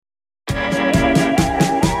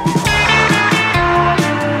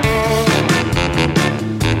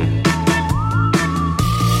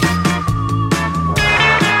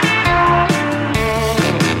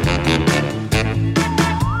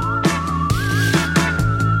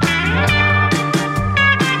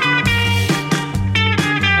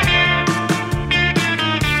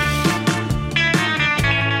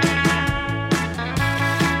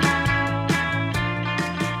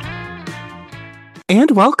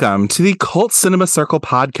And welcome to the Cult Cinema Circle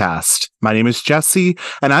podcast. My name is Jesse,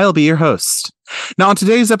 and I'll be your host. Now, on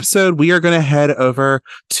today's episode, we are going to head over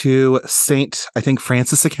to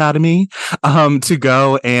Francis Academy to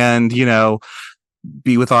go and,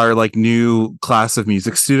 be with our new class of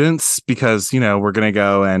music students because, we're going to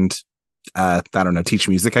go and, teach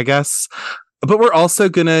music, I guess. But we're also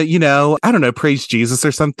going to, praise Jesus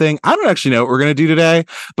or something. I don't actually know what we're going to do today.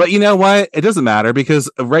 But you know what? It doesn't matter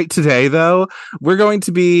because right today, though, we're going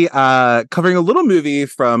to be covering a little movie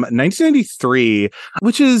from 1993,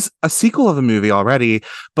 which is a sequel of a movie already.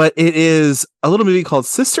 But it is a little movie called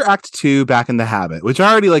Sister Act 2 Back in the Habit, which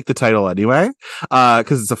I already like the title anyway,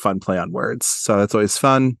 because it's a fun play on words. So that's always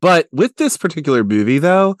fun. But with this particular movie,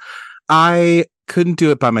 though, I couldn't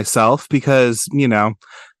do it by myself because,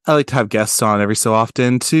 I like to have guests on every so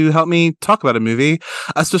often to help me talk about a movie,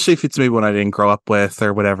 especially if it's maybe one I didn't grow up with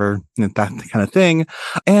or whatever, that kind of thing.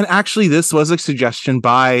 And actually, this was a suggestion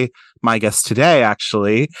by my guest today,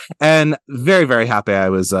 actually, and very, very happy I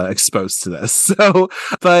was exposed to this.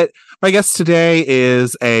 But my guest today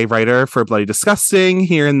is a writer for Bloody Disgusting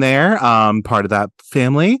here and there, part of that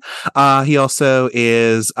family. He also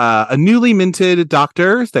is a newly minted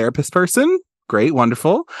doctor, therapist person. Great,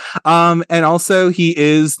 wonderful. And also he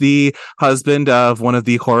is the husband of one of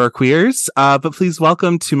the horror queers. But please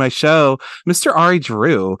welcome to my show, Mr. Ari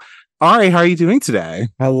Drew. Ari, how are you doing today?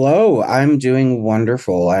 Hello, I'm doing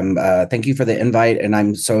wonderful. Thank you for the invite, and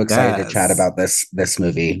I'm so excited to chat about this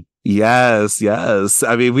movie. Yes.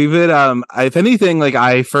 I mean, we've been, if anything,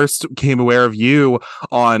 I first became aware of you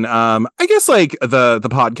on, I guess the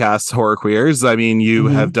podcast Horror Queers. I mean, you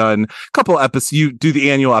have done a couple episodes, you do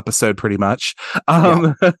the annual episode pretty much,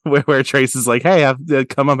 where Trace is like, hey,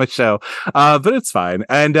 come on my show. But it's fine.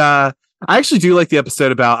 And, I actually do like the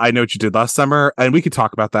episode about I Know What You Did Last Summer, and we could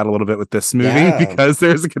talk about that a little bit with this movie because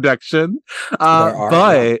there's a connection.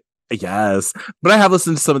 Yes, but I have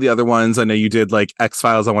listened to some of the other ones. I know you did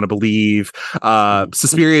X-Files, I Want to Believe,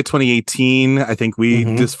 Suspiria 2018. I think we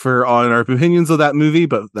differ on our opinions of that movie,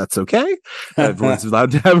 but that's okay. Everyone's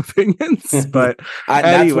allowed to have opinions. But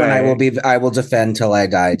that's when I will defend till I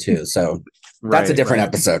die too. So that's a different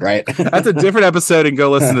episode, right? That's a different episode, and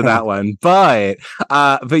go listen to that one. But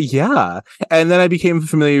yeah. And then I became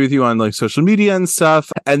familiar with you on social media and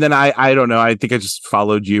stuff. And then I don't know, I think I just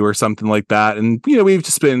followed you or something like that. And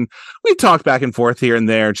we talked back and forth here and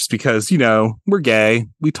there just because, we're gay.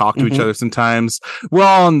 We talk to each other sometimes. We're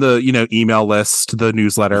all on the, email list, the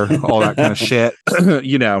newsletter, all that kind of shit.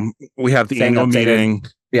 We have the annual meeting.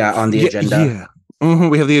 Yeah, on the agenda. Yeah.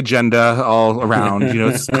 We have the agenda all around,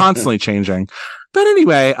 it's constantly changing. But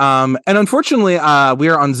anyway, and unfortunately, we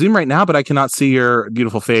are on Zoom right now, but I cannot see your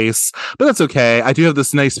beautiful face. But that's okay. I do have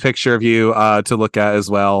this nice picture of you to look at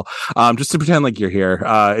as well, just to pretend like you're here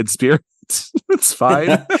in spirit. It's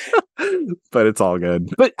fine. But it's all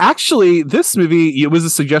good. But actually, this movie, it was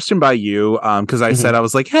a suggestion by you because I said, I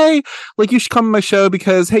was like, hey, you should come on my show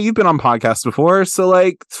because, hey, you've been on podcasts before.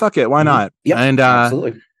 So fuck it. Why not? Yeah, and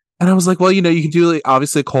absolutely. And I was like, well, you can do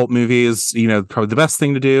obviously a cult movie is, probably the best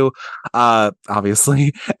thing to do,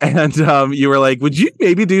 obviously. And you were like, would you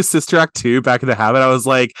maybe do Sister Act 2 Back in the Habit? I was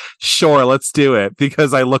like, sure, let's do it.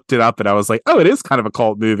 Because I looked it up and I was like, oh, it is kind of a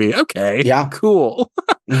cult movie. Okay. Yeah. Cool.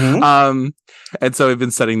 And so we've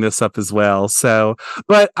been setting this up as well. So,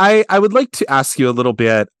 but I would like to ask you a little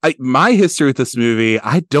bit. My history with this movie,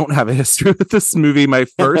 I don't have a history with this movie. My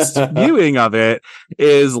first viewing of it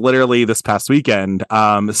is literally this past weekend.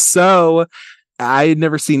 So I had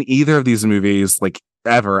never seen either of these movies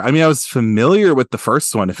ever. I mean, I was familiar with the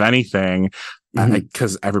first one, if anything,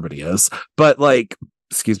 because everybody is. But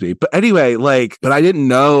excuse me. But anyway, but I didn't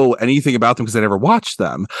know anything about them because I never watched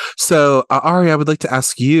them. So, Ari, I would like to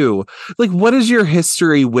ask you, what is your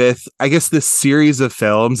history with, I guess, this series of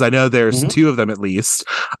films? I know there's two of them at least.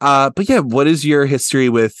 But yeah, what is your history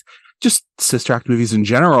with just Sister Act movies in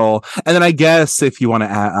general? And then I guess if you want to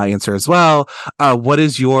answer as well, what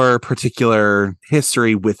is your particular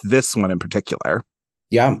history with this one in particular?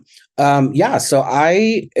 Yeah. So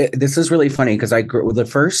this is really funny because I grew the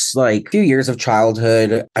first few years of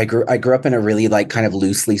childhood. I grew up in a really kind of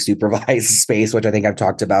loosely supervised space, which I think I've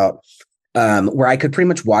talked about, where I could pretty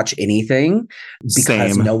much watch anything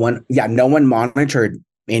because no one monitored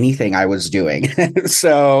anything I was doing.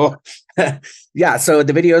 So yeah. So at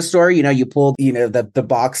the video store, you pull, the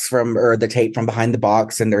box or the tape from behind the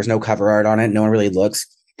box and there's no cover art on it. No one really looks.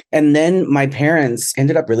 And then my parents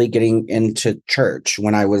ended up really getting into church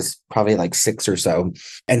when I was probably 6 or so.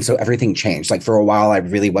 And so everything changed. For a while, I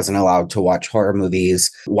really wasn't allowed to watch horror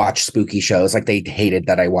movies, watch spooky shows. They hated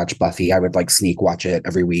that I watched Buffy. I would sneak watch it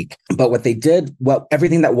every week. But what they did,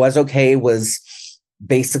 everything that was okay was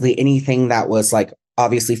basically anything that was like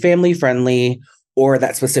obviously family friendly or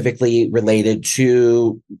that specifically related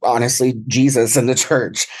to, honestly, Jesus and the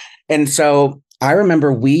church. And so I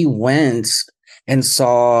remember we went and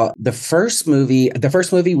saw the first movie. The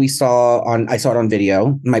first movie I saw it on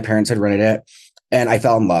video. My parents had rented it, and I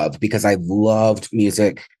fell in love because I loved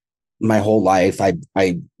music my whole life.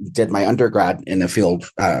 I did my undergrad in a field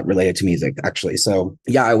related to music, actually. So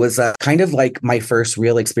yeah, it was kind of like my first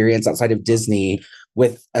real experience outside of Disney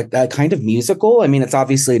with a kind of musical. I mean, it's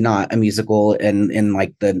obviously not a musical in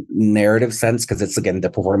like the narrative sense, because it's, again, the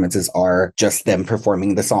performances are just them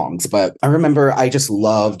performing the songs. But I remember I just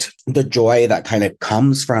loved the joy that kind of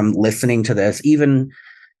comes from listening to this, even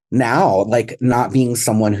now, like, not being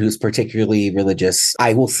someone who's particularly religious.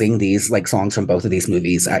 I will sing these like songs from both of these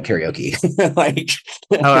movies at karaoke. Like,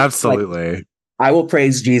 Oh, absolutely. Like, I will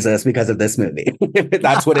praise Jesus because of this movie.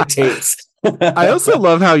 That's what it takes. I also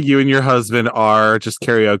love how you and your husband are just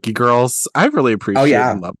karaoke girls. I really appreciate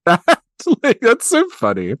and love that. Like, that's so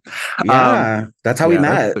funny. Yeah, that's how we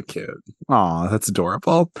met. That's so cute. Aw, that's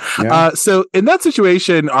adorable. Yeah. So in that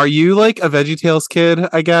situation, are you like a VeggieTales kid,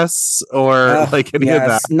 I guess, or like any of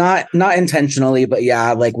that? Not intentionally, but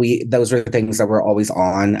yeah, like those were things that were always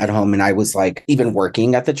on at home. And I was like, even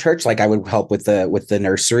working at the church, like I would help with the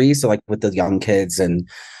nursery, so like with the young kids. And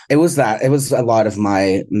it was a lot of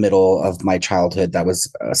my middle of my childhood that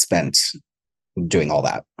was spent doing all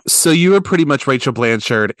that. So you were pretty much Rachel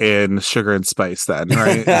Blanchard in Sugar and Spice then,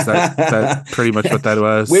 right? Is that pretty much what that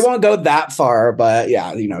was? We won't go that far, but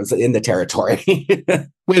yeah, it's in the territory.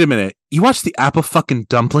 Wait a minute. You watched the Apple fucking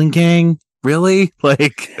Dumpling Gang? Really?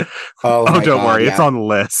 Like, don't worry. Yeah. It's on the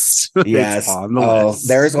list. Yes. List.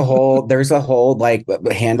 There's a whole like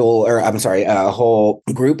a whole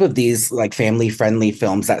group of these like family friendly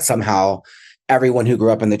films that somehow everyone who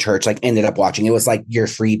grew up in the church like ended up watching. It was like your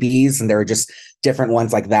freebies, and there were just different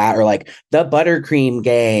ones like that, or like the Buttercream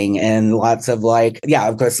Gang, and lots of like, yeah,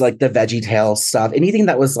 of course, like the VeggieTales stuff. Anything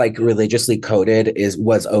that was like religiously coded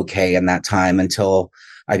was okay in that time, until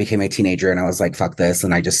I became a teenager and I was like, fuck this.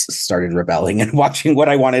 And I just started rebelling and watching what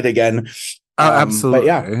I wanted again. Absolutely.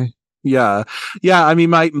 But yeah. I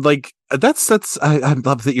mean, I love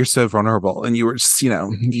that you're so vulnerable and you were just,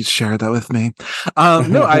 you shared that with me.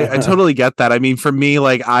 No, I totally get that. I mean, for me,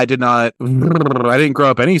 like, I didn't grow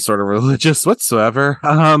up any sort of religious whatsoever.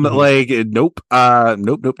 Like, nope.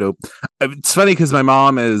 Nope. It's funny because my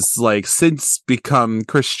mom is like since become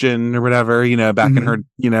Christian or whatever, back in her,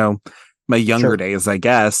 my younger days, I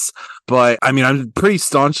guess. But I mean, I'm pretty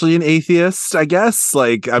staunchly an atheist, I guess.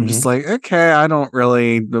 Like, I'm just like, okay, I don't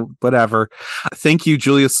really, whatever. Thank you,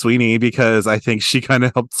 Julia Sweeney, because I think she kind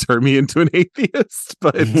of helped turn me into an atheist.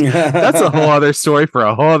 But that's a whole other story for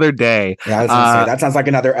a whole other day. Yeah, I was gonna say, that sounds like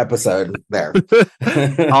another episode there.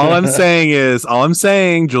 All I'm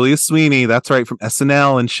saying, Julia Sweeney, that's right, from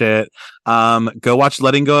SNL and shit. Go watch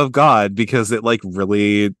Letting Go of God, because it like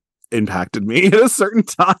really impacted me at a certain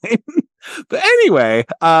time. But anyway,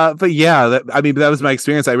 but yeah, that was my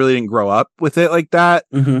experience. I really didn't grow up with it like that.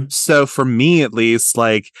 So for me, at least,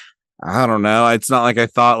 like, I don't know, it's not like I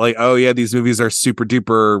thought like, oh yeah, these movies are super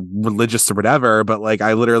duper religious or whatever. But like,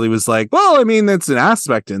 I literally was like, well, I mean, it's an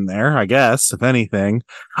aspect in there, I guess, if anything.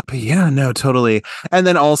 But yeah, no, totally. And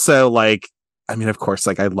then also, like, I mean, of course,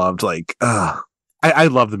 like, I loved like, I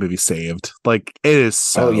love the movie Saved. Like, it is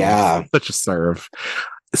such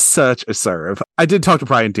a serve. I did talk to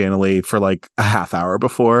Brian Danley for like a half hour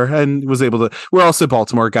before and was able to. We're also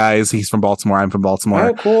Baltimore guys. He's from Baltimore. I'm from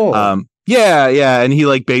Baltimore. Oh, cool. Yeah. And he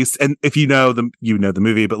like and if you know the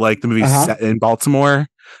movie, but like the movie's set in Baltimore,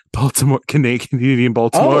 Canadian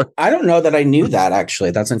Baltimore. Oh, I don't know that I knew that,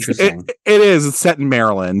 actually. That's interesting. It is. It's set in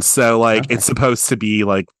Maryland. So like, it's supposed to be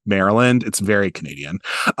like Maryland. It's very Canadian.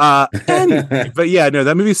 But yeah, no,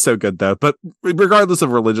 that movie's so good though. But regardless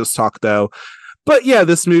of religious talk though, but yeah,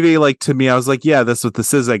 this movie, like, to me, I was like, yeah, that's what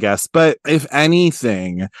this is, I guess. But if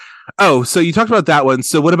anything, so you talked about that one.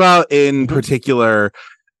 So what about in particular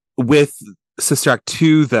with Sister Act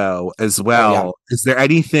 2, though, as well? Oh, yeah. Is there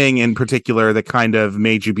anything in particular that kind of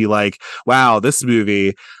made you be like, wow, this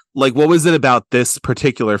movie, like, what was it about this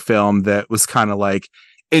particular film that was kind of like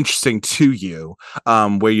interesting to you,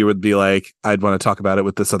 where you would be like, I'd want to talk about it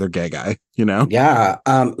with this other gay guy, Yeah.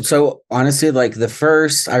 So honestly, like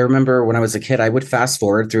I remember when I was a kid, I would fast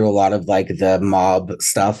forward through a lot of like the mob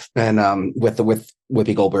stuff, and with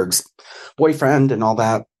Whoopi Goldberg's boyfriend and all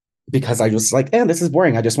that. because I was like, this is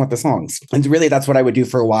boring. I just want the songs. And really, that's what I would do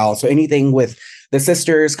for a while. So anything with the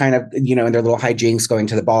sisters kind of, in their little hijinks going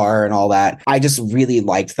to the bar and all that. I just really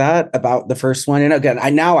liked that about the first one. And again, I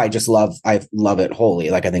love it wholly.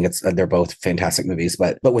 Like, I think they're both fantastic movies.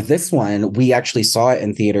 But with this one, we actually saw it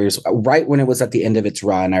in theaters right when it was at the end of its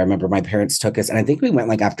run. I remember my parents took us, and I think we went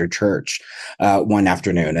like after church one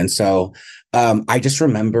afternoon. And so I just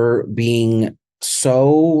remember being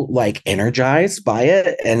so like energized by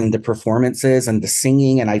it and the performances and the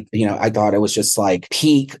singing. And I thought it was just like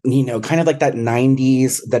peak, kind of like the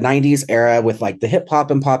 90s era with like the hip hop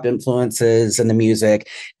and pop influences and the music,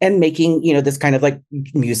 and making, this kind of like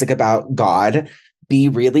music about God be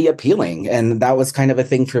really appealing. And that was kind of a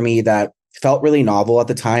thing for me that felt really novel at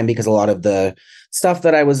the time, because a lot of the stuff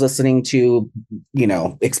that I was listening to,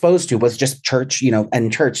 exposed to was just church,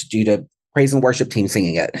 and church due to praise and worship team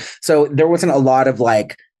singing it. So there wasn't a lot of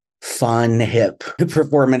like fun, hip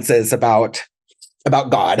performances about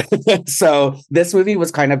God. So this movie was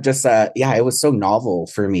kind of just, it was so novel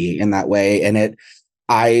for me in that way. And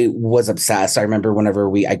I was obsessed. I remember whenever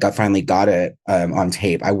I finally got it on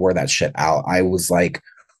tape, I wore that shit out. I was like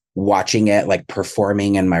watching it, like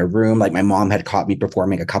performing in my room. Like my mom had caught me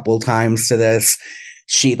performing a couple of times to this.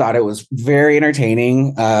 She thought it was very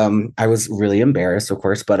entertaining. I was really embarrassed, of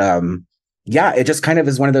course, but it just kind of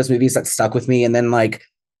is one of those movies that stuck with me. And then like,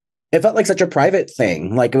 it felt like such a private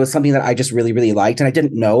thing. Like it was something that I just really, really liked. And I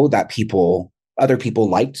didn't know that other people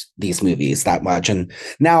liked these movies that much. And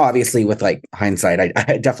now obviously with like hindsight,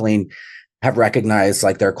 I definitely have recognized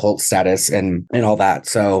like their cult status and all that.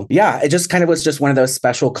 So it just kind of was just one of those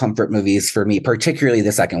special comfort movies for me, particularly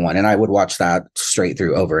the second one. And I would watch that straight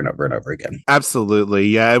through over and over and over again. Absolutely.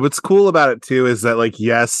 Yeah. What's cool about it too is that like,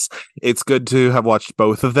 yes, it's good to have watched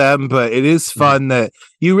both of them, but it is fun that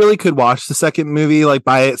you really could watch the second movie like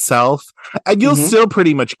by itself and you'll still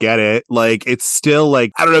pretty much get it. Like it's still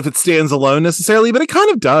like, I don't know if it stands alone necessarily, but it kind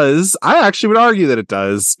of does. I actually would argue that it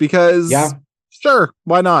does because sure,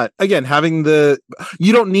 why not? Again,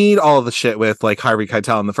 you don't need all of the shit with like Harvey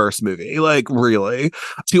Keitel in the first movie, like really,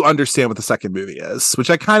 to understand what the second movie is, which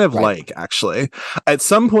I kind of like actually. At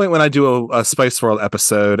some point when I do a Spice World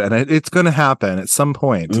episode, and it's going to happen at some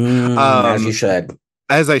point, as you should.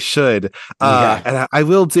 As I should. And I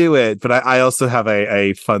will do it, but I also have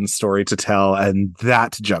a fun story to tell, and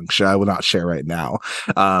that juncture I will not share right now.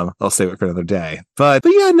 I'll save it for another day. But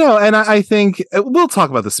yeah, no, and I think we'll talk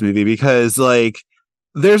about this movie because like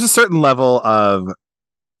there's a certain level of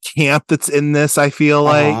camp that's in this, I feel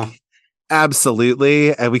like.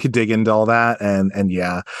 Absolutely. And we could dig into all that. And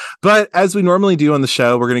yeah. But as we normally do on the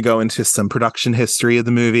show, we're going to go into some production history of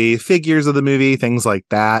the movie, figures of the movie, things like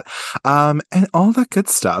that, and all that good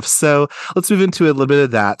stuff. So let's move into a little bit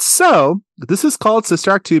of that. So this is called Sister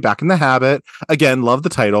Act 2, Back in the Habit. Again, love the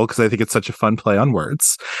title because I think it's such a fun play on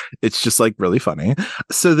words. It's just like really funny.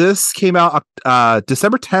 So this came out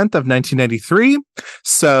December 10th of 1993.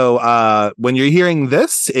 So when you're hearing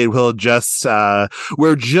this, it will just,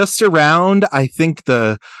 we're just around, I think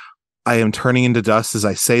I am turning into dust as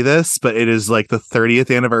I say this, but it is like the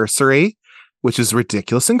 30th anniversary, which is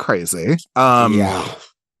ridiculous and crazy.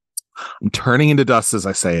 I'm turning into dust as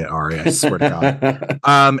I say it, Ari. I swear to God.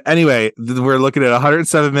 Anyway, we're looking at a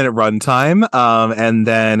 107-minute runtime. And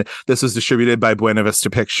then this was distributed by Buena Vista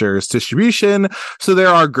Pictures Distribution. So there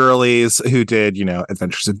are girlies who did,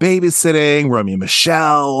 Adventures in Babysitting, Romeo and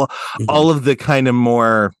Michelle, all of the kind of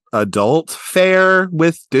more adult fare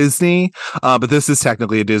with Disney, but this is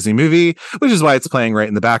technically a Disney movie, which is why it's playing right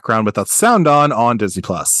in the background without sound on Disney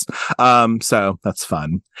Plus. So that's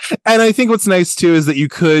fun. And I think what's nice too is that you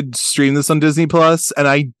could stream this on Disney Plus, and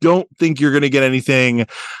I don't think you're going to get anything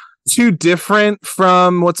too different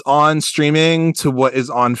from what's on streaming to what is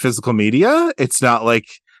on physical media. It's not like,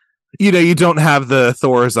 you don't have the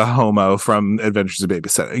Thor as a homo from Adventures in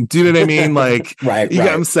Babysitting. Do you know what I mean? Like, right. You know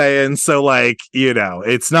what I'm saying? So like,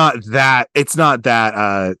 it's not that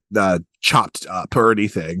chopped up or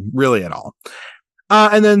anything really at all.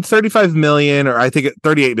 And then 35 million, or I think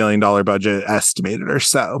 $38 million budget estimated or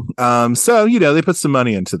so. So, they put some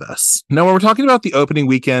money into this. Now, when we're talking about the opening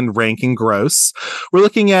weekend ranking gross, we're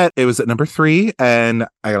looking at, it was at number 3, and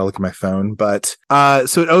I gotta look at my phone, but,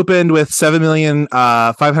 so it opened with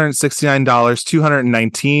 $7,569,219.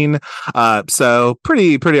 219. So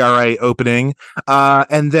pretty all right opening.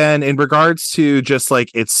 And then in regards to just like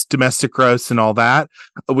its domestic gross and all that,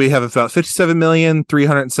 we have about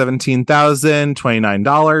 $57,317,029.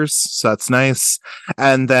 So that's nice.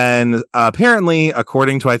 And then apparently,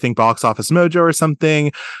 according to I think Box Office Mojo or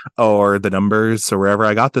something, or the numbers or wherever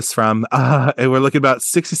I got this from, we're looking about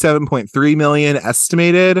 67.3 million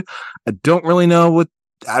estimated. I don't really know what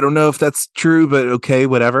I don't know if that's true, but okay,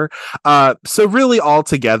 whatever. So really all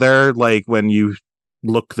together, like when you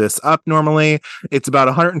look this up normally, it's about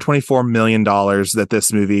 $124 million that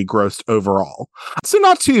this movie grossed overall. So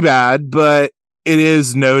not too bad, but it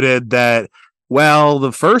is noted that, well,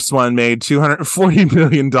 the first one made $240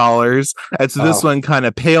 million. And so this one kind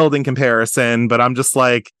of paled in comparison, but I'm just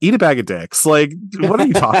like, eat a bag of dicks. Like, what are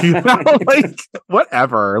you talking about? Like,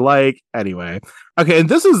 whatever. Like, anyway. Okay, and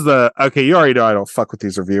this is you already know I don't fuck with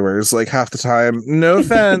these reviewers like half the time. No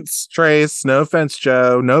offense, Trace. No offense,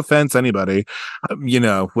 Joe. No offense, anybody.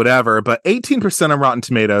 Whatever. But 18% on Rotten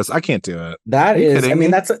Tomatoes. I can't do it. That is, I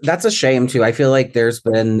mean, that's a shame too. I feel like there's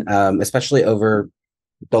been, especially over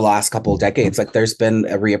the last couple of decades, like there's been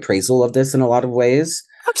a reappraisal of this in a lot of ways.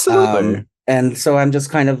 Absolutely. And so I'm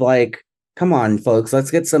just kind of like, come on, folks,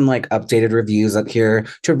 let's get some like updated reviews up here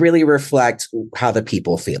to really reflect how the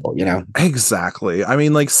people feel, Exactly. I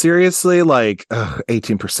mean, like, seriously, like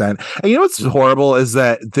 18%. And you know what's horrible is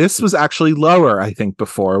that this was actually lower, I think,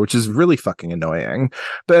 before, which is really fucking annoying.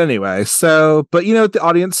 But anyway, the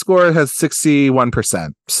audience score has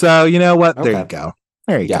 61%. So you know what? There you go.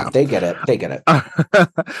 There you go. They get it.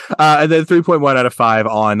 And then 3.1 out of 5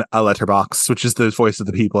 on a Letterboxd, which is the voice of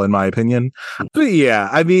the people, in my opinion. But yeah,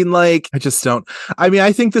 I mean, like,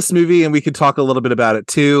 I think this movie, and we could talk a little bit about it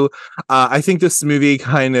too. I think this movie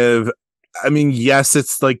yes,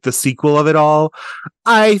 it's like the sequel of it all.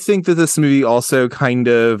 I think that this movie also kind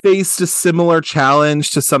of faced a similar challenge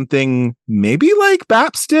to something maybe like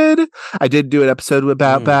Baps did. I did do an episode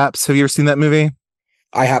about Baps. Have you ever seen that movie?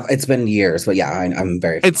 I have. It's been years, but yeah, I'm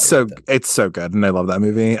very. It's so good, and I love that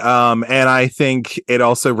movie. And I think it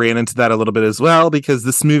also ran into that a little bit as well, because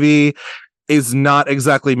this movie is not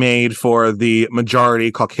exactly made for the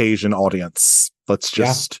majority Caucasian audience. Let's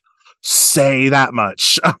just say that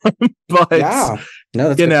much. But yeah,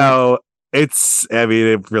 no, that's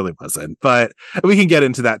it really wasn't, but we can get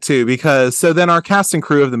into that too, because so then our cast and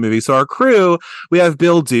crew of the movie. So our crew, we have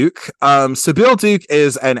Bill Duke. So Bill Duke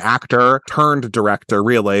is an actor turned director,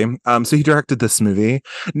 really. So he directed this movie.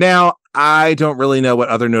 Now, I don't really know what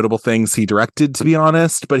other notable things he directed, to be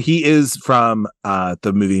honest, but he is from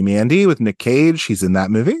the movie Mandy with Nick Cage. He's in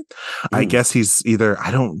that movie. I guess he's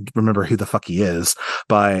I don't remember who the fuck he is,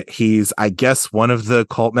 but he's, I guess, one of the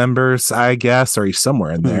cult members, I guess, or he's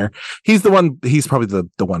somewhere in there. He's probably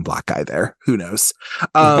the one black guy there. Who knows?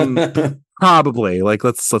 Probably. Like,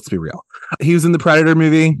 let's be real. He was in the Predator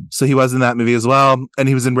movie, so he was in that movie as well, and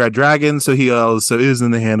he was in Red Dragon, so he also is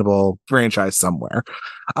in the Hannibal franchise somewhere,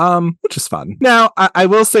 which is fun. Now, I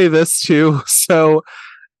will say this too. So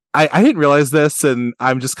I didn't realize this, and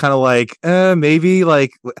I'm just kind of like, maybe,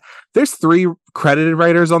 like, there's 3 credited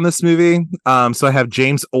writers on this movie. So I have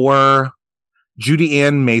James Orr, Judy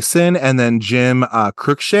Ann Mason, and then Jim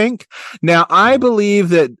Cruikshank. Now, I believe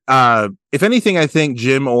that if anything, I think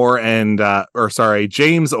James Orr and Jim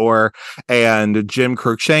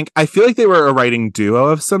Cruikshank, I feel like they were a writing duo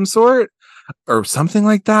of some sort or something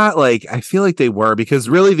like that. Like, I feel like they were, because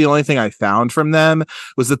really the only thing I found from them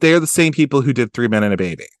was that they are the same people who did 3 Men and a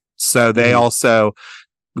Baby. So they also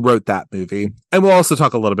wrote that movie. And we'll also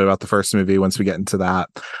talk a little bit about the first movie once we get into that,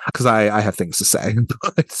 because I have things to say.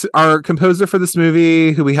 But our composer for this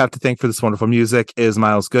movie, who we have to thank for this wonderful music, is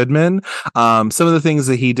Miles Goodman. Some of the things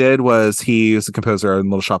that he did was he was a composer in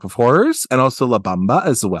Little Shop of Horrors and also La Bamba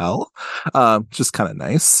as well, just kind of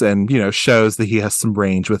nice, and shows that he has some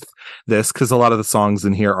range with this, because a lot of the songs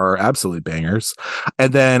in here are absolute bangers.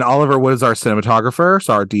 And then Oliver Wood is our cinematographer,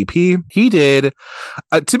 so our DP. He did,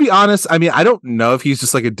 to be honest, I mean, I don't know if he's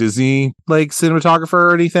just like a Disney like cinematographer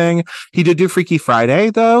or anything. He did do Freaky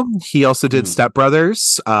Friday, though. He also did Step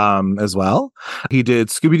Brothers as well. He did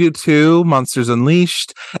Scooby-Doo 2, Monsters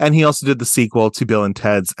Unleashed, and he also did the sequel to Bill and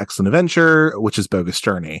Ted's Excellent Adventure, which is Bogus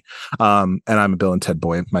Journey. And I'm a Bill and Ted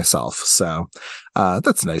boy myself, so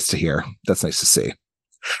that's nice to hear. That's nice to see.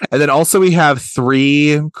 And then also we have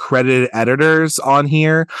 3 credited editors on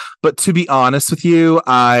here, but to be honest with you,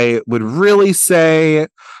 I would really say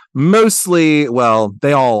mostly, well,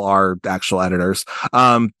 they all are actual editors.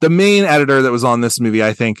 The main editor that was on this movie,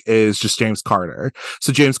 I think, is just James Carter.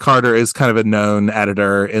 So James Carter is kind of a known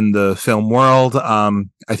editor in the film world.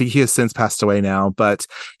 I think he has since passed away now, but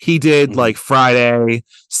he did like Friday,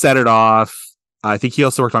 Set It Off. I think he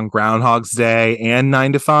also worked on Groundhog's Day and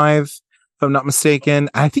 9 to 5. If I'm not mistaken.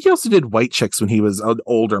 I think he also did White Chicks when he was an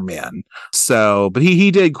older man. So, but he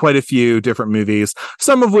did quite a few different movies,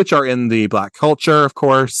 some of which are in the Black culture, of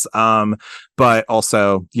course. But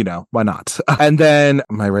also, why not? And then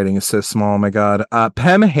my writing is so small. Oh my God.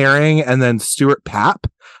 Pem Herring and then Stuart Papp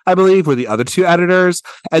I believe, were the other two editors.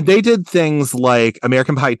 And they did things like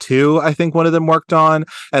American Pie 2, I think one of them worked on,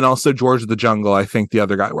 and also George of the Jungle, I think the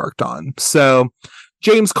other guy worked on. So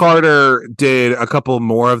James Carter did a couple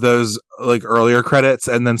more of those like earlier credits,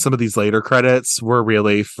 and then some of these later credits were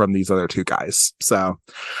really from these other two guys. So,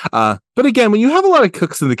 but again, when you have a lot of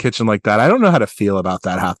cooks in the kitchen like that, I don't know how to feel about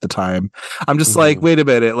that half the time. I'm just like, wait a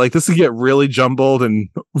minute, like this could get really jumbled and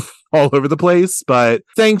all over the place. But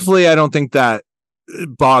thankfully, I don't think that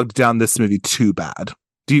bogged down this movie too bad.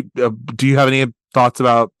 Do you have any thoughts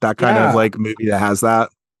about that kind of like movie that has that?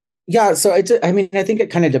 Yeah, so I mean, I think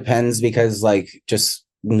it kind of depends because, like, just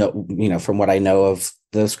from what I know of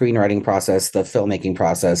the screenwriting process, the filmmaking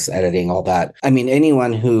process, editing, all that. I mean,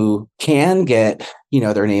 anyone who can get,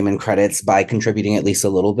 their name in credits by contributing at least a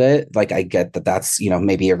little bit, like, I get that that's,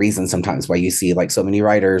 maybe a reason sometimes why you see like so many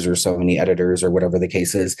writers or so many editors or whatever the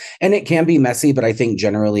case is. And it can be messy, but I think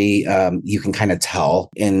generally you can kind of tell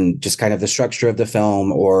in just kind of the structure of the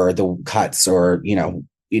film or the cuts or,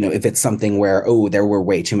 if it's something where, there were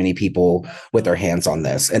way too many people with their hands on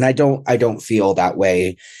this. And I don't feel that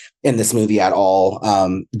way in this movie at all.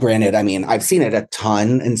 Granted, I mean, I've seen it a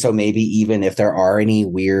ton. And so maybe even if there are any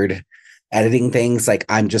weird editing things, like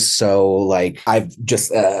I'm just so like, I've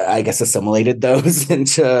just, I guess, assimilated those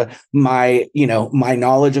into my, my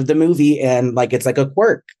knowledge of the movie. And like, it's like a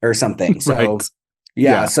quirk or something. So Right.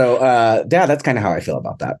 Yeah. So, that's kind of how I feel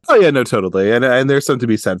about that. Oh yeah, no, totally. And there's something to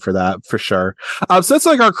be said for that, for sure. So that's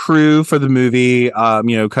like our crew for the movie, kind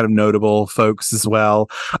of notable folks as well.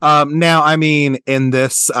 Now, I mean, in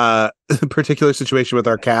this, particular situation with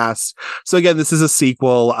our cast. So again, this is a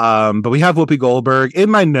sequel, but we have Whoopi Goldberg.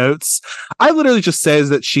 In my notes, I literally just says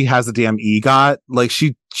that she has a damn EGOT. Like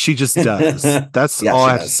she just does. That's all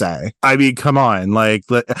I have to say. I mean, come on. Like,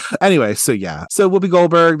 anyway, so yeah. So Whoopi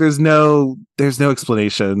Goldberg, there's no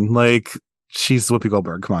explanation. Like, she's Whoopi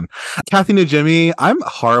Goldberg. Come on. Kathy Najimy, I'm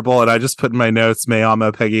horrible, and I just put in my notes,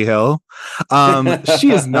 Mayama Peggy Hill.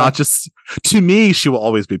 She is not just, to me, she will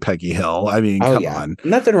always be Peggy Hill. I mean, come on.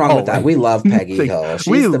 Nothing wrong with that. We love Peggy Hill.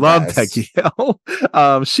 We love Peggy Hill.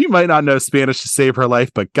 She might not know Spanish to save her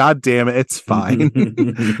life, but god damn it, it's fine.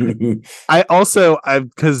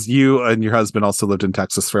 Because you and your husband also lived in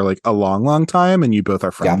Texas for like a long, long time, and you both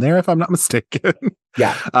are from there, if I'm not mistaken.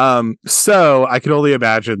 Yeah. So I can only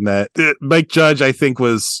imagine that Mike Judge, I think,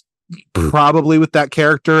 was probably with that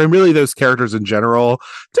character and really those characters in general,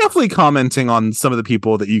 definitely commenting on some of the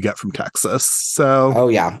people that you get from Texas. So, oh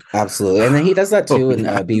yeah, absolutely. And then he does that too in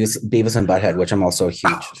Beavis and Butthead, which I'm also a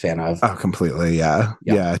huge fan of. Oh, completely. Yeah.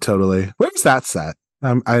 Yeah, totally. Where's that set?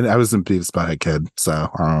 I was in Beavis Butthead kid, so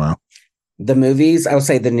I don't know. The movies, I would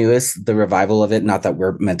say the revival of it, not that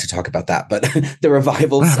we're meant to talk about that, but the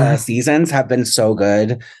revival seasons have been so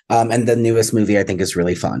good. And the newest movie, I think, is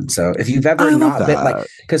really fun. So if you've ever not been like,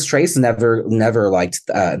 because Trace never liked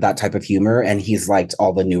that type of humor, and he's liked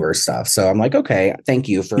all the newer stuff. So I'm like, okay, thank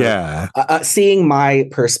you for seeing my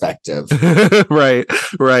perspective. Right.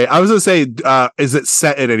 I was going to say, is it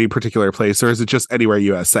set in any particular place, or is it just anywhere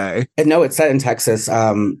USA? No, it's set in Texas.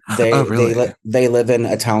 They live in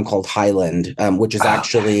a town called Highland. Which is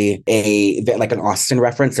actually like an Austin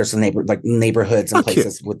reference. There's some neighborhoods and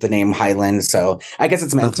places with the name Highland. So I guess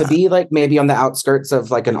it's meant to be like maybe on the outskirts of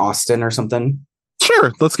like an Austin or something.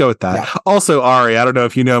 Sure, let's go with that. Yeah. Also, Ari, I don't know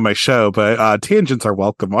if you know my show, but tangents are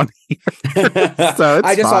welcome on here. So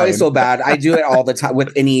I just always feel bad. I do it all the time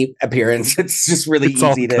with any appearance. It's just really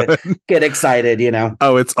easy to get excited,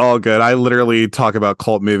 Oh, it's all good. I literally talk about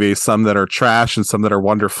cult movies, some that are trash and some that are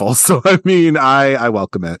wonderful. So, I mean, I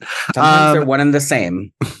welcome it. Sometimes they're one and the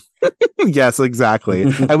same. Yes, exactly.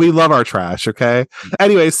 And we love our trash. Okay.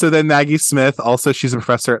 Anyway, so then Maggie Smith, also she's a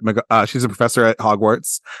professor at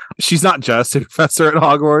Hogwarts. She's not just a professor at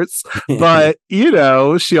Hogwarts, but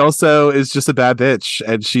she also is just a bad bitch,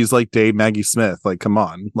 and she's like Dame Maggie Smith. Like, come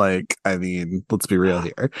on. Like, I mean, let's be real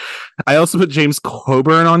here. I also put James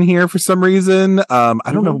Coburn on here for some reason.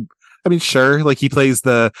 I don't know. I mean, sure. Like, does he play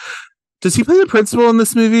the principal in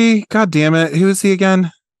this movie? God damn it. Who is he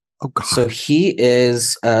again? Oh God. So he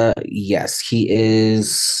is, yes, he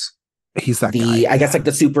is. He's that guy. I guess like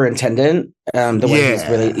the superintendent. The one who's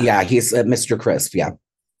really, he's Mr. Crisp. Yeah.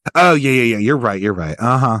 Oh yeah. You're right.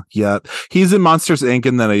 Yep. He's in Monsters Inc.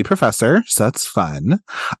 and then a professor, so that's fun.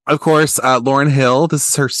 Of course, Lauryn Hill. This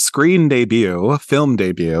is her film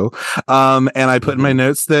debut. And I put in my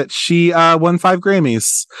notes that she won 5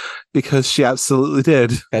 Grammys. because she absolutely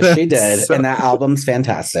did. Because she did. And that album's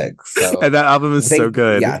fantastic. So and that album is so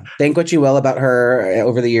good. Yeah. Think what you will about her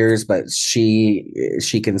over the years, but she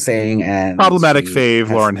can sing. And problematic fave,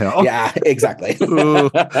 Lauryn Hill. Yeah, exactly.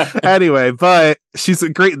 Anyway, but she's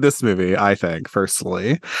great in this movie, I think,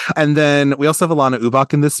 personally. And then we also have Alana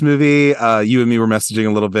Ubach in this movie. You and me were messaging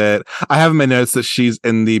a little bit. I have in my notes that she's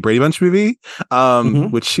in the Brady Bunch movie,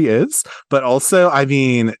 which she is. But also, I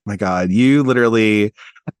mean, my God, you literally...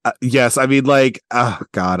 yes, I mean, like, oh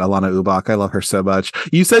God, Alana Ubach, I love her so much.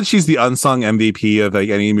 You said she's the unsung MVP of like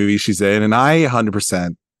any movie she's in, and I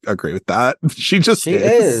 100% agree with that. She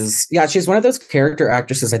is. Yeah, she's one of those character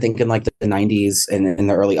actresses, I think, in like the 90s and in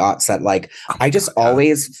the early aughts that like I just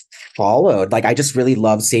always followed. Like, I just really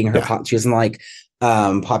love seeing her. She was in like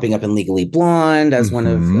popping up in Legally Blonde as one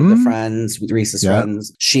of the friends, Reese's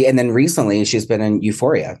friends. And then recently she's been in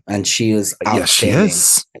Euphoria, and she is outstanding.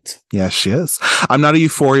 Yes, she is. I'm not a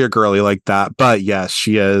Euphoria girly like that, but yes,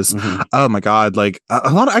 she is. Oh my God, like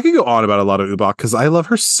I could go on about a lot of Ubach because I love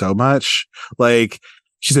her so much. Like,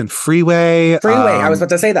 she's in Freeway. I was about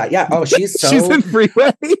to say that. Yeah. Oh, she's in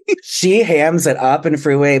Freeway. She hams it up in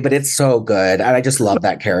Freeway, but it's so good. And I just love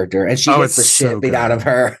that character. And she gets the shit beat out of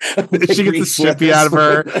her. She gets the shit beat out of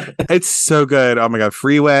her. It's so good. Oh my God.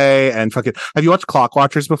 Freeway and fucking... Have you watched Clock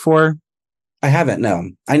Watchers before? I haven't. No,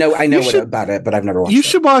 I know about it, but I've never watched it. You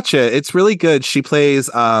should watch it. It's really good. She plays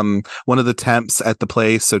one of the temps at the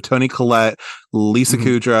place. So Toni Collette, Lisa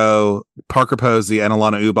Kudrow, Parker Posey, and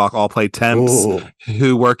Alana Ubach all play temps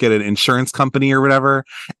who work at an insurance company or whatever.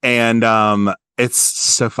 And it's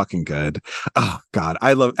so fucking good. Oh God,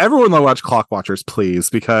 I love everyone. Watch Clock Watchers, please,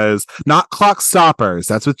 because not Clock Stoppers.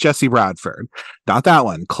 That's with Jesse Bradford, not that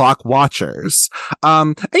one. Clock Watchers.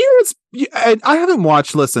 And I haven't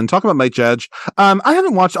watched. Listen, talk about Mike Judge. I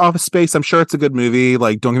haven't watched Office Space. I'm sure it's a good movie.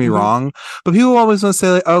 Like, don't get me wrong, but people always want to say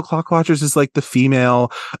like, "Oh, Clock Watchers is like the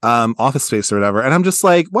female Office Space or whatever," and I'm just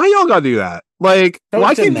like, why y'all gotta do that? Like,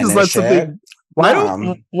 why can't you just let something?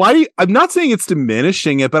 I'm not saying it's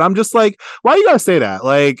diminishing it, but I'm just like, why you gotta say that?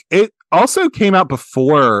 Like, it also came out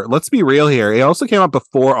before, let's be real here. It also came out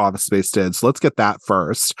before Office Space did. So let's get that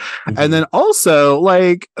first. And then also,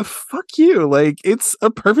 like, fuck you. Like, it's a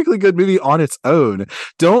perfectly good movie on its own.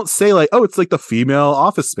 Don't say like, oh, it's like the female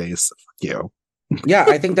Office Space. Fuck you. Yeah,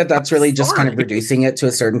 I think that's really just kind of reducing it to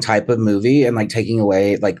a certain type of movie and like taking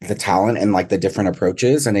away like the talent and like the different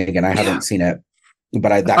approaches. And again, I haven't seen it.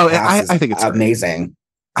 But I think it's amazing.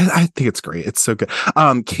 I think it's great. It's so good.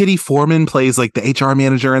 Kitty Foreman plays like the HR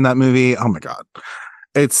manager in that movie. Oh my God.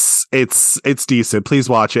 It's decent. Please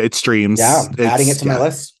watch it. It streams. Yeah. Adding it to my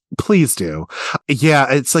list. Please do. Yeah.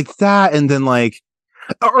 It's like that. And then like,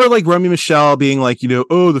 or like Romy Michelle being like,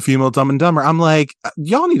 oh, the female Dumb and Dumber. I'm like,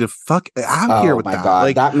 y'all need to fuck out here with that. God.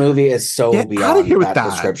 Like, that movie is so beyond out of here with that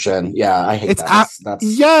description. Yeah, I hate that. That's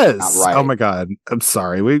yes. not right. Oh my God. I'm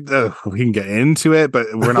sorry. We can get into it, but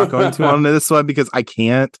we're not going to on this one because I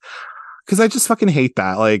can't. Because I just fucking hate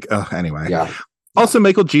that. Like, anyway. Yeah. Also,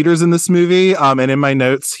 Michael Jeter's in this movie, and in my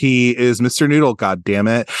notes, he is Mr. Noodle, god damn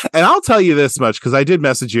it. And I'll tell you this much, because I did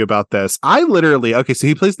message you about this. So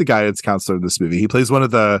he plays the guidance counselor in this movie. He plays one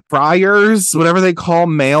of the friars, whatever they call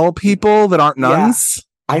male people that aren't nuns.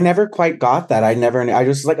 Yeah. I never quite got that. I just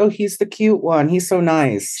was like, oh, he's the cute one. He's so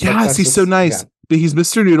nice. Yes, he's so nice. Yeah. But he's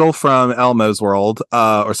Mr. Noodle from Elmo's World,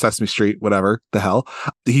 or Sesame Street, whatever the hell.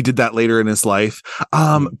 He did that later in his life.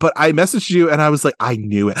 But I messaged you and I was like, I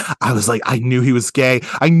knew it. I was like, I knew he was gay.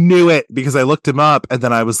 I knew it because I looked him up. And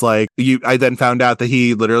then I was like, I then found out that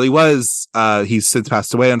he literally was, he's since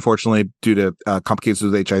passed away, unfortunately, due to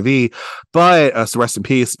complications with HIV. But so rest in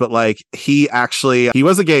peace. But like, he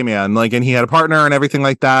was a gay man, like, and he had a partner and everything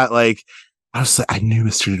like that. Like, I was like, I knew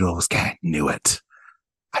Mr. Noodle was gay. I knew it.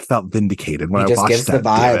 I felt vindicated when I watched that. He just gives the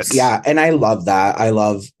vibes. Yeah. And I love that. I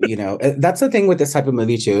love, that's the thing with this type of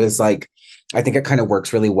movie too, is like, I think it kind of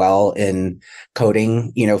works really well in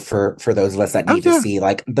coding, for those of us that need to see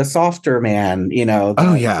like the softer man,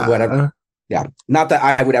 whatever. Yeah. Not that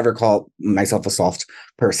I would ever call myself a soft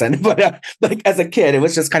person, but like as a kid, it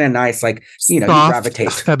was just kind of nice. Like, you gravitate.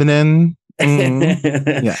 Feminine.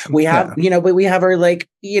 Yeah. We have, but we have our like,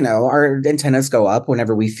 our antennas go up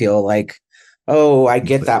whenever we feel like, oh, I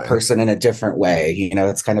get that person in a different way.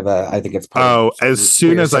 It's kind of I think it's part of as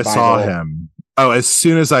soon as I saw him and as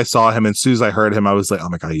soon as I heard him, I was like, oh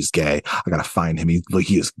my God, he's gay. I gotta find him. He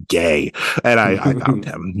is gay. And I found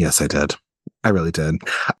him. Yes, I did. I really did.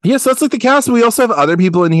 Yeah, so that's like the cast. We also have other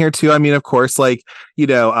people in here too. I mean, of course, like,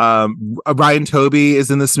 Ryan Toby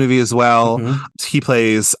is in this movie as well. He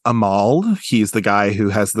plays Amal. He's the guy who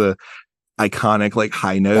has the iconic like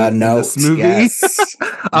high note in this movie. Yes.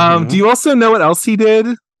 Do you also know what else he did?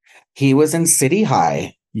 He was in City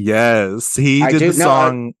High. Yes, he did the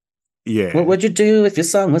song. Yeah. What would you do if your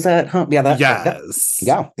son was at home? Yeah, yes.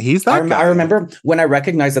 Yeah. He's that guy. I remember when I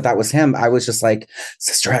recognized that was him, I was just like,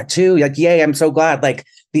 Sister Act 2, like, yay, I'm so glad. Like,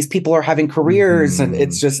 these people are having careers. And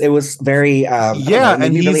it was very, and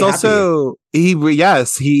he's really also, he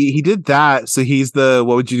did that. So he's the,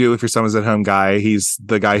 what would you do if your son was at home guy? He's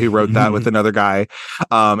the guy who wrote that with another guy.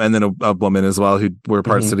 And then a woman as well who were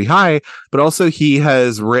part of City High. But also he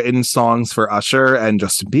has written songs for Usher and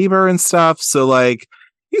Justin Bieber and stuff. So like,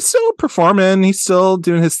 he's still performing. He's still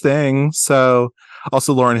doing his thing. So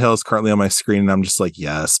also Lauryn Hill is currently on my screen and I'm just like,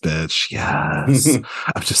 yes, bitch. Yes.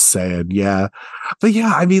 I'm just saying. Yeah. But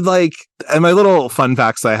yeah, I mean, like, and my little fun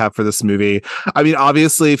facts I have for this movie. I mean,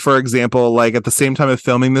 obviously, for example, like at the same time of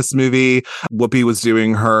filming this movie, Whoopi was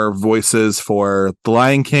doing her voices for The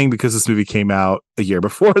Lion King because this movie came out a year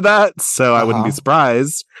before that. So I wouldn't be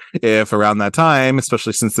surprised if around that time,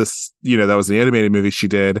 especially since this, that was the animated movie she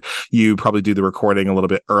did, you probably do the recording a little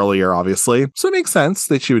bit earlier, obviously. So it makes sense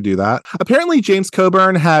that she would do that. Apparently, James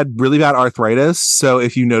Coburn had really bad arthritis. So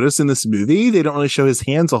if you notice in this movie, they don't really show his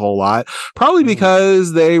hands a whole lot, probably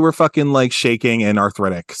because they were fucking like shaking and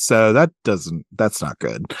arthritic. So that's not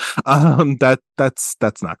good.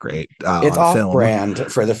 That's not great. It's off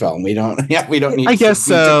brand for the film. We don't need I guess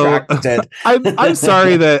so. I'm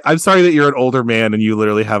sorry that you're an older man and you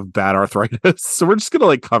literally have bad arthritis. So we're just gonna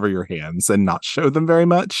like cover your hands and not show them very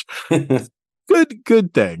much.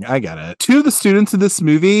 Good thing. I get it. Two of the students in this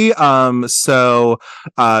movie,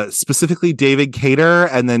 specifically David Cater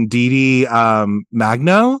and then Dee Dee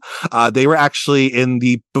Magno, they were actually in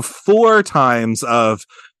the before times of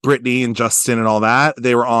Britney and Justin and all that.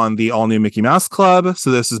 They were on the all new Mickey Mouse Club.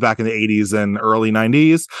 So this was back in the 80s and early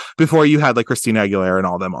 90s before you had like Christina Aguilera and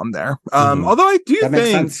all them on there. Although I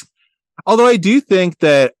do think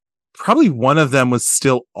that probably one of them was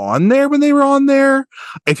still on there when they were on there.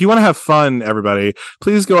 If you want to have fun, everybody,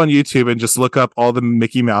 please go on YouTube and just look up all the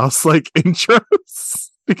Mickey Mouse like intros.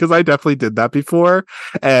 Because I definitely did that before,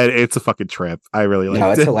 and it's a fucking trip. I really like it.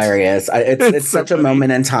 No, it's hilarious. It's such a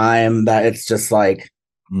moment in time that it's just like,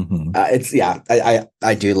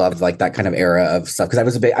 I do love like that kind of era of stuff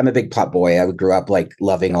because I'm a big pop boy. I grew up like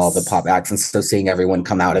loving all the pop acts, and so seeing everyone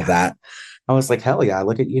come out of that, I was like, hell yeah,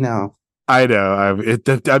 look at you now. I know.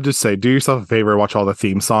 I'm just saying, do yourself a favor, watch all the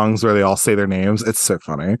theme songs where they all say their names. It's so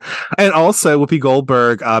funny. And also Whoopi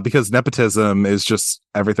Goldberg, because nepotism is just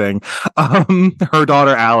everything. Her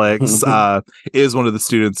daughter Alex is one of the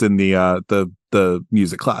students in the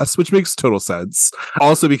music class, which makes total sense.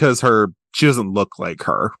 Also because she doesn't look like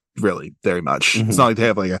her really very much. It's not like they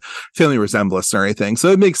have like a family resemblance or anything. So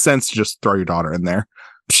it makes sense to just throw your daughter in there.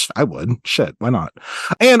 I would. Shit, why not?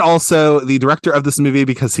 And also the director of this movie,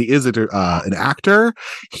 because he is an actor,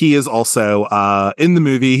 he is also in the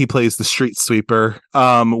movie. He plays the street sweeper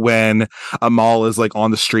when a mall is like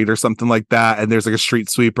on the street or something like that, and there's like a street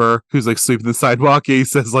sweeper who's like sweeping the sidewalk. He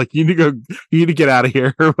says like, you need to get out of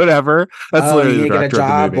here or whatever. That's literally the director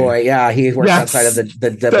of the movie. Boy. Yeah, he works outside of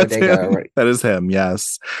the bodega. Right? That is him.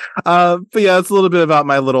 Yes. But yeah, it's a little bit about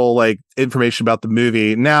my little like information about the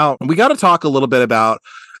movie. Now we got to talk a little bit about,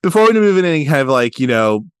 before we move into any kind of like, a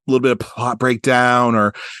little bit of plot breakdown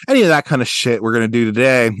or any of that kind of shit we're going to do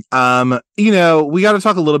today. We got to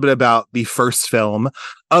talk a little bit about the first film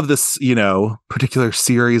of this, particular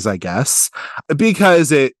series, I guess, because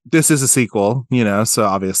this is a sequel, so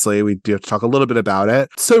obviously we do have to talk a little bit about it.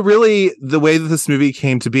 So really the way that this movie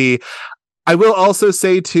came to be, I will also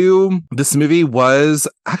say, too, this movie was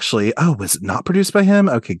actually, was it not produced by him?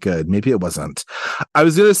 Okay, good. Maybe it wasn't. I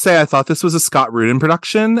was going to say I thought this was a Scott Rudin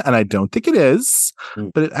production, and I don't think it is,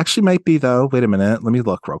 but it actually might be, though. Wait a minute. Let me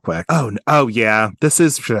look real quick. Oh yeah. This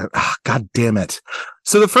is, God damn it.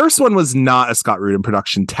 So the first one was not a Scott Rudin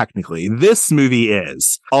production, technically. This movie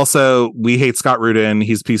is. Also, we hate Scott Rudin.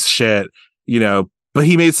 He's a piece of shit, but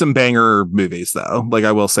he made some banger movies, though. Like,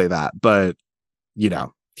 I will say that. But,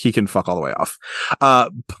 he can fuck all the way off.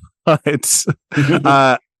 I'm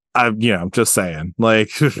just saying, like,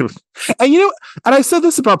 and and I said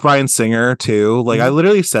this about Bryan Singer too. Like, I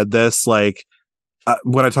literally said this, like,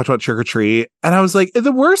 when I talked about Trick or Treat, and I was like,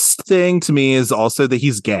 the worst thing to me is also that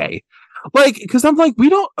he's gay. Like, because I'm like, we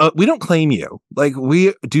don't claim you. Like,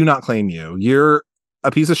 we do not claim you. You're a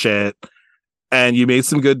piece of shit. And you made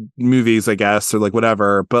some good movies, I guess, or like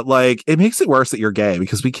whatever. But like, it makes it worse that you're gay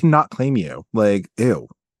because we cannot claim you. Like, ew.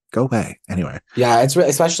 Go away. Anyway. Yeah, it's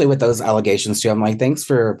especially with those allegations too. I'm like, thanks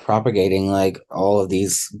for propagating like all of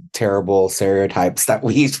these terrible stereotypes that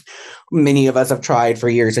many of us have tried for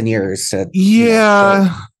years and years.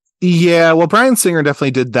 Yeah. Well, Bryan Singer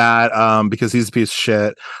definitely did that because he's a piece of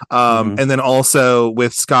shit. And then also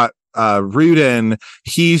with Scott Rudin,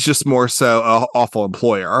 he's just more so an awful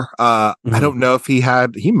employer. I don't know if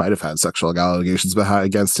he might have had sexual allegations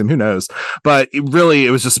against him. Who knows? But it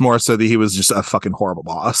was just more so that he was just a fucking horrible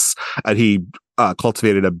boss, and he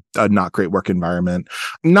cultivated a not great work environment.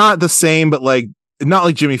 Not the same, but like not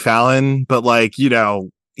like Jimmy Fallon, but like, you know,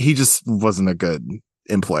 he just wasn't a good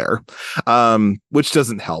employer, which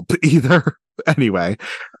doesn't help either. Anyway.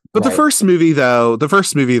 But the first movie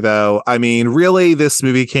though, I mean, really, this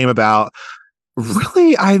movie came about.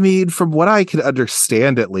 Really, I mean, from what I could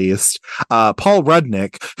understand, at least, Paul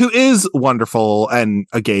Rudnick, who is wonderful and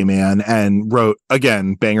a gay man and wrote,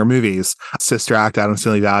 again, banger movies, Sister Act, Adam's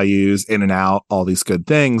Family Values, In and Out, all these good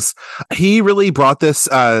things. He really brought this,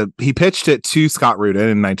 he pitched it to Scott Rudin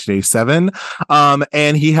in 1987,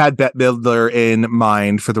 and he had Bette Midler in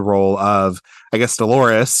mind for the role of, I guess,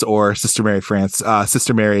 Dolores or Sister Mary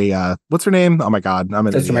Sister Mary, what's her name? Oh my God.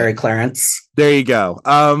 Sister Mary Clarence. There you go.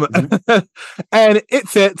 And it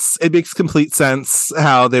fits. It makes complete sense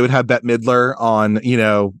how they would have Bette Midler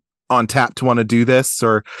on tap to want to do this,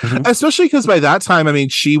 or especially because by that time, I mean,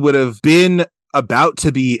 she would have been about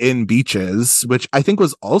to be in Beaches, which I think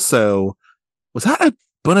was that a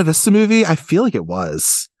Buena Vista movie? I feel like it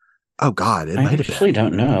was. Oh God, it might have been. I actually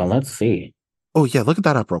don't know. Let's see. Oh yeah, look at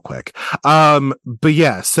that up real quick. But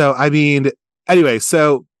yeah, so I mean, anyway,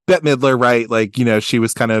 so Bette Midler, right? Like, you know, she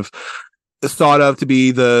was kind of thought of to be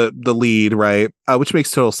the lead, right? Which makes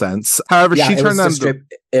total sense. However, she turned on.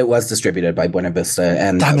 It was distributed by Buena Vista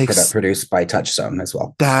and produced by Touchstone as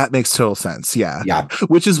well. That makes total sense. Yeah. Yeah.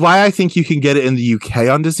 Which is why I think you can get it in the UK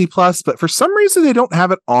on Disney Plus, but for some reason they don't have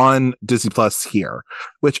it on Disney Plus here,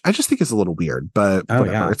 which I just think is a little weird, but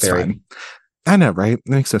whatever, it's fine. I know, right? It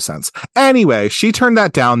makes no sense. Anyway, she turned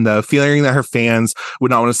that down, though, feeling that her fans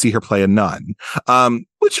would not want to see her play a nun.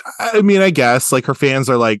 Which, I mean, I guess, like, her fans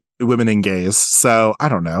are, like, women and gays. So, I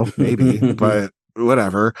don't know, maybe, but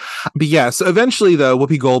whatever. But yeah, so eventually, though,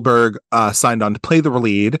 Whoopi Goldberg signed on to play the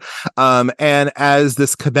lead. And as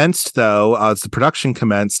this commenced, though, as the production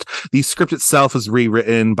commenced, the script itself was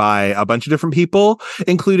rewritten by a bunch of different people,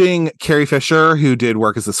 including Carrie Fisher, who did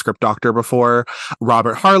work as a script doctor before,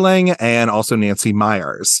 Robert Harling, and also Nancy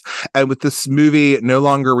Myers. And with this movie no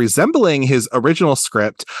longer resembling his original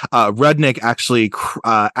script, Rudnick actually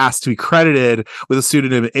asked to be credited with a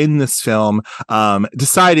pseudonym in this film,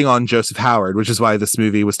 deciding on Joseph Howard, which is why this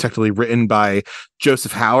movie was technically written by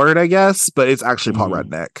Joseph Howard, I guess, but it's actually Paul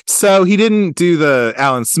Rudnick. So he didn't do the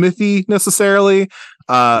Alan Smithy necessarily,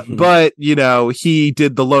 but, you know, he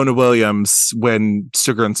did the Lona Williams when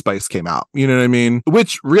Sugar and Spice came out. You know what I mean?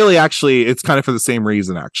 Which really, actually, it's kind of for the same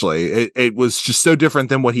reason, actually. It was just so different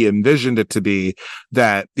than what he envisioned it to be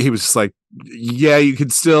that he was just like, yeah,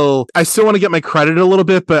 I still want to get my credit a little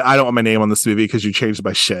bit, but I don't want my name on this movie because you changed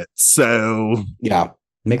my shit. So yeah.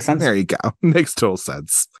 Makes sense. There you go. Makes total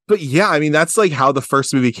sense. But yeah, I mean, that's like how the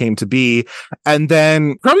first movie came to be. And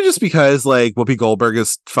then probably just because like Whoopi Goldberg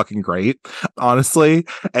is fucking great, honestly.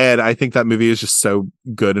 And I think that movie is just so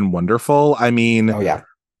good and wonderful. I mean, oh yeah.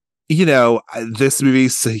 You know, this movie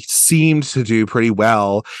seemed to do pretty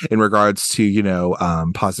well in regards to, you know,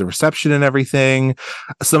 positive reception and everything.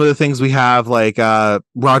 Some of the things we have, like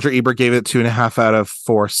Roger Ebert gave it 2.5 out of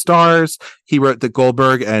 4 stars. He wrote that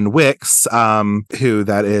Goldberg and Wicks, who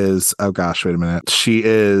that is, oh gosh, wait a minute. She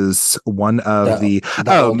is one of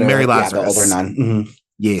Mary Lazarus. Yeah, the older nun. Mm-hmm.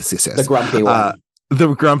 Yes. The grumpy one.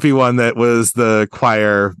 The grumpy one that was the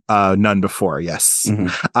choir nun before, yes.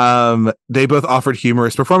 They both offered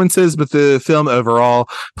humorous performances, but the film overall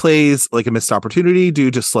plays like a missed opportunity due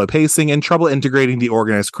to slow pacing and trouble integrating the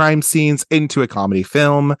organized crime scenes into a comedy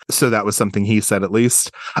film. So that was something he said, at least.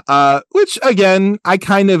 Which, again, I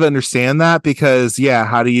kind of understand that because, yeah,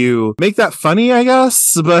 how do you make that funny, I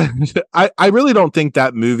guess? But I really don't think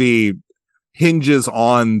that movie hinges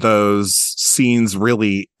on those scenes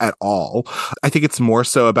really at all. I think it's more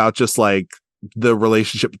so about just like the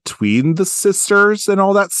relationship between the sisters and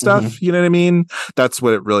all that stuff. You know what I mean? That's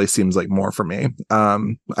what it really seems like more for me,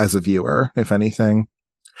 as a viewer, if anything.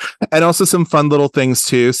 And also some fun little things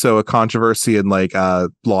too. So a controversy in like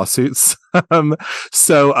lawsuits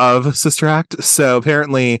so of Sister Act. So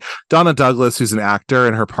apparently Donna Douglas, who's an actor,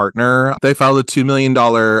 and her partner, they filed a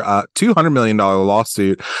 $200 million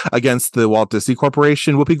lawsuit against the Walt Disney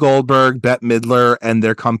Corporation, Whoopi Goldberg, Bette Midler, and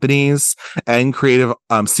their companies and creative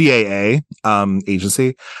CAA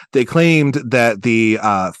agency. They claimed that the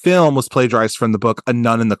film was plagiarized from the book A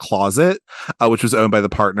Nun in the Closet, which was owned by the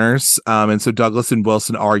partners. And so Douglas and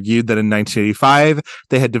Wilson argued that in 1985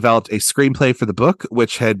 they had developed a screenplay for the book,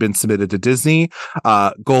 which had been submitted to Disney,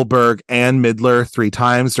 Goldberg and Midler 3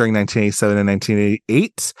 times during 1987 and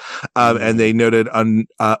 1988. And they noted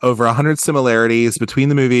over 100 similarities between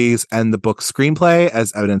the movies and the book screenplay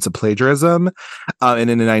as evidence of plagiarism. And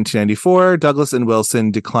in 1994, Douglas and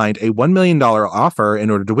Wilson declined a $1 million offer in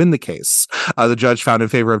order to win the case. The judge found in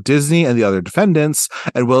favor of Disney and the other defendants,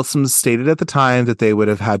 and Wilson stated at the time that they would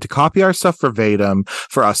have had to copy our stuff verbatim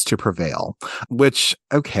for us to prevail. Which,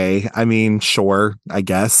 okay, I mean, sure, I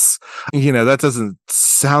guess. That doesn't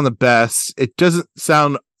sound the best. It doesn't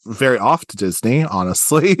sound very off to Disney,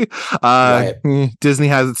 honestly. Right. Disney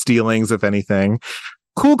has its dealings, if anything.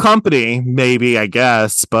 Cool company, maybe, I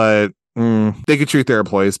guess, but they could treat their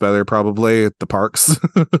employees better, probably, at the parks.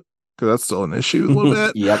 That's still an issue a little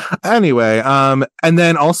bit. Yep. Anyway, and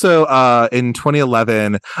then also in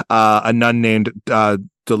 2011, a nun named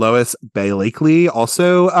Dolores Blakely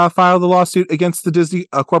also filed a lawsuit against the Disney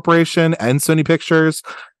Corporation and Sony Pictures,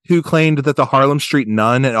 who claimed that the Harlem Street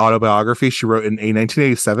Nun, an autobiography she wrote in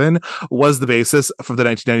 1987, was the basis for the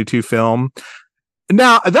 1992 film.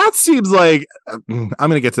 Now, that seems like, I'm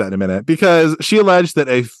going to get to that in a minute, because she alleged that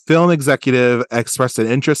a film executive expressed an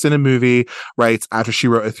interest in a movie rights after she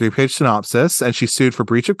wrote a 3-page synopsis, and she sued for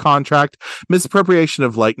breach of contract, misappropriation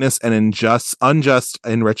of likeness, and unjust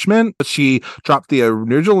enrichment. She dropped the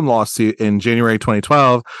original lawsuit in January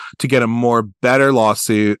 2012 to get a better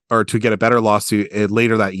lawsuit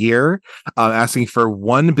later that year, asking for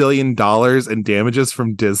 $1 billion in damages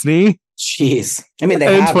from Disney. Jeez. I mean,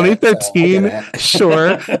 in 2013,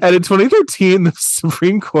 sure. And in 2013, the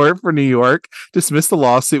Supreme Court for New York dismissed the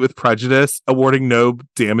lawsuit with prejudice, awarding no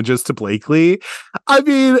damages to Blakely. I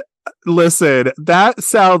mean, listen, that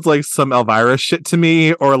sounds like some Elvira shit to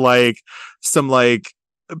me, or like some like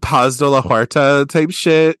Paz de la Huerta type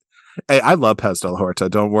shit. Hey, I love Paz de la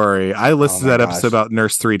Huerta. Don't worry. I listened to that episode about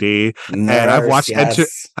Nurse 3D, and I've watched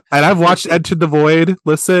Enter the Void.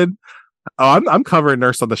 Listen. Oh, I'm covering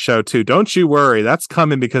Nurse on the show too. Don't you worry. That's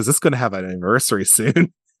coming because it's going to have an anniversary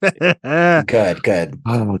soon. Good.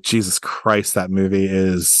 Oh, Jesus Christ. That movie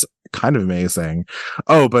is kind of amazing.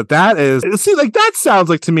 Oh, but that sounds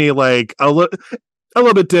like to me like a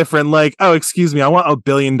little bit different. Like, oh, excuse me. I want $1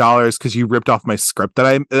 billion because you ripped off my script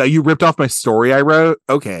you ripped off my story I wrote.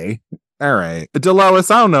 Okay. All right.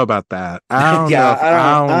 Delois, I don't know about that. I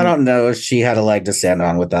don't know if she had a leg to stand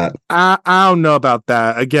on with that. I don't know about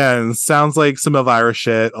that. Again, sounds like some Elvira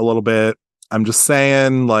shit a little bit. I'm just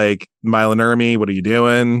saying, like, Milo Nurmi, what are you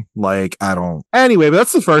doing? Like, I don't. Anyway, but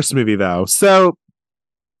that's the first movie, though. So,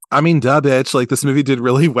 I mean, duh, bitch. Like, this movie did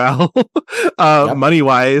really well,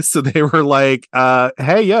 money-wise. So they were like,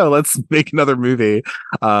 hey, yo, let's make another movie,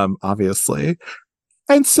 obviously.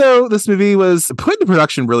 And so this movie was put into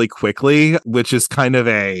production really quickly, which is kind of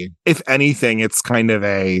if anything, it's kind of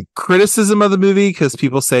a criticism of the movie because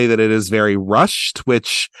people say that it is very rushed,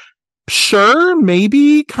 which sure,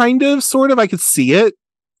 maybe, kind of, sort of, I could see it.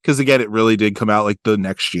 Because again, it really did come out like the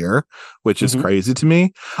next year, which is crazy to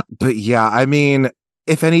me. But yeah, I mean,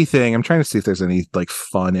 if anything, I'm trying to see if there's any like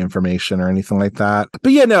fun information or anything like that.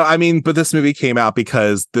 But yeah, no, I mean, but this movie came out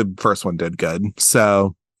because the first one did good.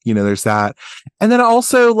 So there's that. And then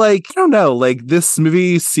also, like, I don't know, like, this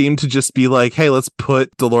movie seemed to just be like, hey, let's put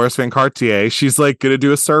Dolores Van Cartier. She's like going to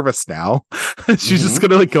do a service now. She's just going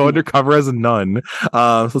to like go undercover as a nun.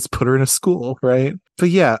 Let's put her in a school, right? But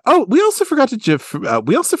yeah. Oh, we also forgot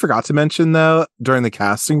to mention, though, during the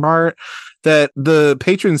casting part, that the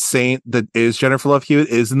patron saint that is Jennifer Love Hewitt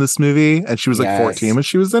is in this movie, and she was like 14 when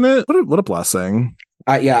she was in it. What a blessing.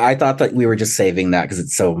 I thought that we were just saving that because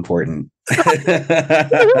it's so important.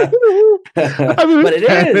 I mean, but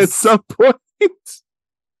it is at some point.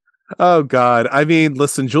 Oh God. I mean,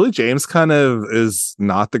 listen, Julie James kind of is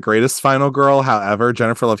not the greatest final girl. However,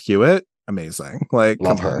 Jennifer Love Hewitt, amazing. Like,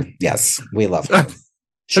 love her. Yes, we love her.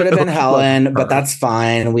 Should have been Helen, but that's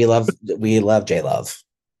fine. We love J Love.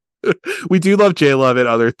 We do love J Love and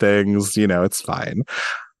other things. It's fine.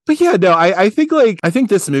 But yeah, no, I think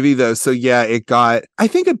this movie though. So yeah, I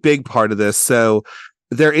think a big part of this. So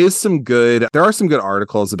there are some good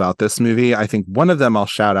articles about this movie. I think one of them I'll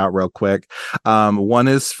shout out real quick. One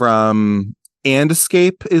is from And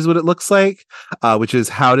Escape is what it looks like, which is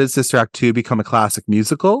How Did Sister Act 2 Become a Classic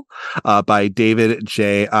Musical, by David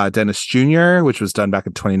J. Dennis Jr., which was done back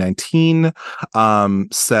in 2019.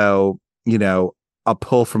 So, I'll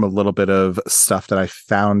pull from a little bit of stuff that I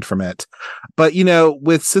found from it. But,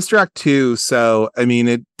 with Sister Act 2, so, I mean,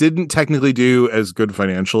 it didn't technically do as good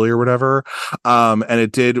financially or whatever. And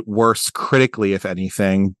it did worse critically, if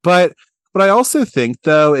anything. But what I also think,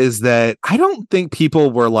 though, is that I don't think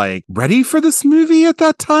people were like ready for this movie at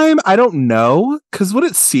that time. I don't know, because what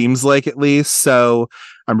it seems like, at least. So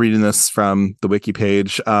I'm reading this from the wiki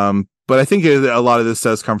page. But I think a lot of this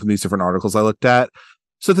does come from these different articles I looked at.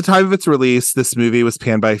 So at the time of its release, this movie was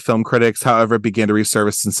panned by film critics. However, it began to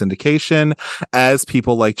resurface in syndication as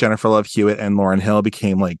people like Jennifer Love Hewitt and Lauryn Hill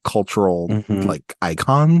became like cultural like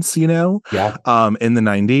icons, you know, in the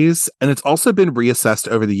 90s. And it's also been reassessed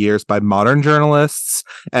over the years by modern journalists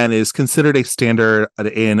and is considered a standard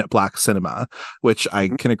in Black cinema, which I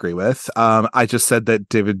can agree with. I just said that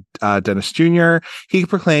David Dennis Jr., he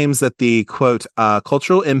proclaims that the, quote,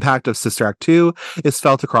 cultural impact of Sister Act 2 is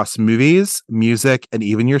felt across movies, music, and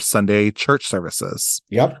even your Sunday church services.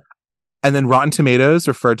 Yep. And then Rotten Tomatoes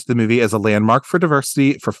referred to the movie as a landmark for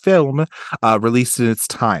diversity for film released in its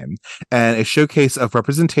time and a showcase of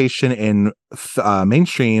representation in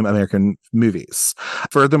mainstream American movies.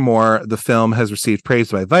 Furthermore, the film has received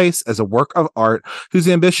praise by Vice as a work of art whose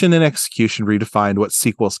ambition and execution redefined what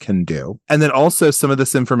sequels can do. And then also some of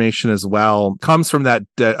this information as well comes from that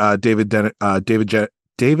David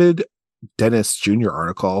Dennis Jr.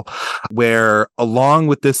 article, where along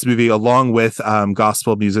with this movie, along with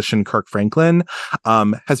gospel musician Kirk Franklin,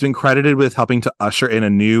 has been credited with helping to usher in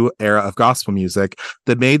a new era of gospel music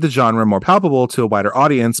that made the genre more palpable to a wider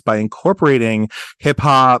audience by incorporating hip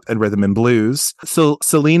hop and rhythm and blues. So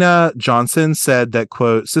Selena Johnson said that,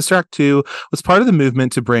 quote, Sister Act 2 was part of the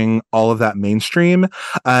movement to bring all of that mainstream.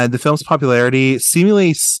 The film's popularity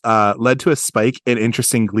seemingly led to a spike in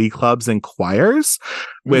interesting glee clubs and choirs,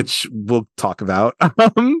 which we'll talk about.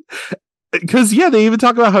 Because, yeah, they even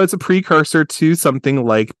talk about how it's a precursor to something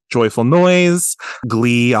like Joyful Noise,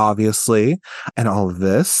 Glee, obviously, and all of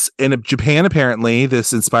this. In Japan, apparently,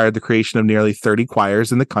 this inspired the creation of nearly 30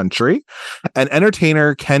 choirs in the country. And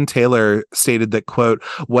entertainer Ken Taylor stated that, quote,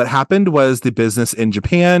 what happened was the business in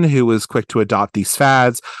Japan, who was quick to adopt these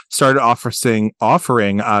fads, started offering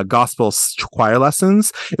gospel choir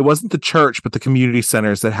lessons. It wasn't the church, but the community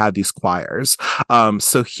centers that had these choirs.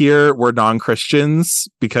 So here were non-Christians,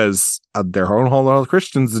 because there are a whole lot of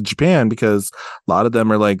Christians in Japan, because a lot of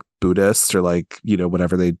them are like Buddhists or like, you know,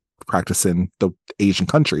 whatever they practice in the Asian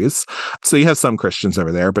countries. So you have some Christians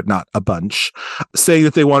over there, but not a bunch, saying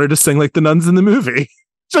that they wanted to sing like the nuns in the movie,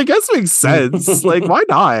 which I guess makes sense. Like, why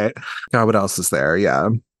not? God, what else is there? Yeah.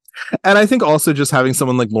 And I think also just having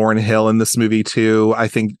someone like Lauryn Hill in this movie too, I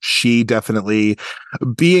think she definitely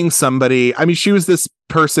being somebody, I mean, she was this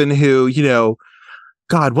person who, you know,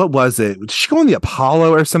 God, what was it? Did she go on the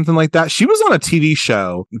Apollo or something like that? She was on a TV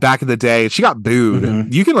show back in the day. She got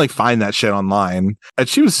booed. You can like find that shit online. And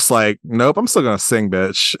she was just like, nope, I'm still going to sing,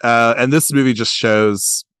 bitch. And this movie just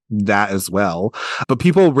shows that as well. But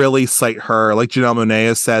people really cite her. Like Janelle Monáe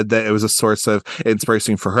has said that it was a source of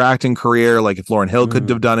inspiration for her acting career. Like if Lauryn Hill could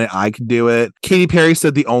have done it, I could do it. Katy Perry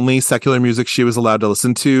said the only secular music she was allowed to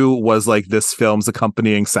listen to was like this film's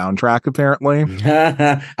accompanying soundtrack, apparently.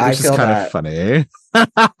 Which is kind of funny.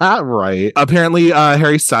 Right. Apparently,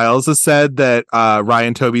 Harry Styles has said that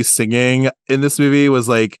Ryan Toby's singing in this movie was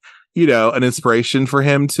like, you know, an inspiration for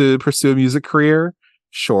him to pursue a music career.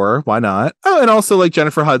 Sure, why not? Oh, and also like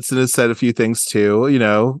Jennifer Hudson has said a few things too. You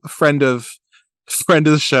know, friend of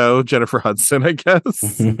the show, Jennifer Hudson, I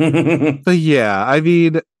guess. But yeah, I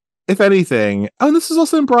mean, if anything, oh, and this is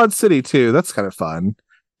also in Broad City too. That's kind of fun.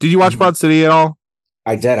 Did you watch Broad City at all?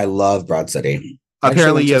 I did. I love Broad City.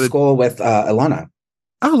 Apparently, yeah. School with Ilana.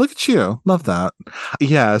 Oh, look at you. Love that.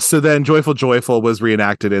 Yeah. So then Joyful was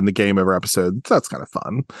reenacted in the Game Over episode. That's kind of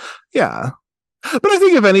fun. Yeah. But I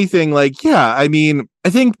think if anything, like, yeah, I mean, I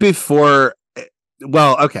think before,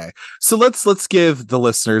 well, okay. So let's give the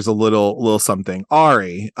listeners a little something.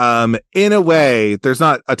 Ari, in a way, there's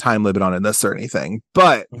not a time limit on this or anything,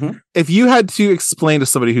 but if you had to explain to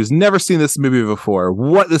somebody who's never seen this movie before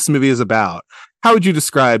what this movie is about, how would you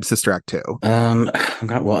describe Sister Act 2?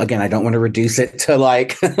 Well, again, I don't want to reduce it to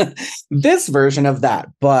like this version of that,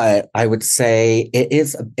 but I would say it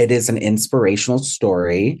is an inspirational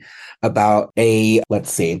story about a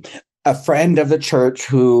friend of the church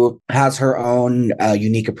who has her own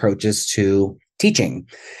unique approaches to teaching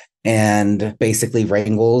and basically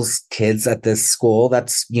wrangles kids at this school.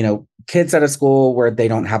 That's, you know, kids at a school where they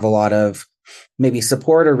don't have a lot of maybe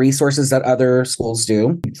support or resources that other schools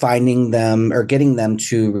do, finding them or getting them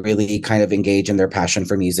to really kind of engage in their passion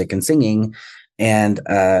for music and singing. And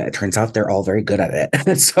it turns out they're all very good at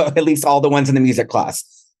it. So at least all the ones in the music class.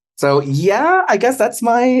 So yeah, I guess that's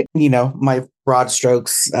my broad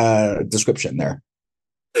strokes description there.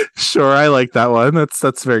 Sure, I like that one.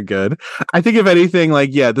 That's very good. I think if anything,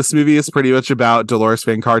 like, yeah, this movie is pretty much about Dolores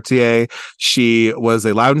Van Cartier. She was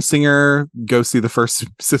a lounge singer. Go see the first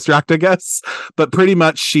Sister Act, I guess. But pretty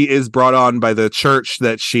much she is brought on by the church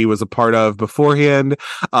that she was a part of beforehand,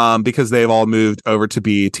 because they've all moved over to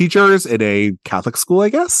be teachers in a Catholic school, I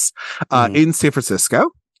guess, in San Francisco.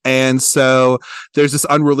 And so there's this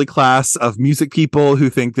unruly class of music people who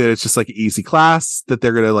think that it's just like an easy class that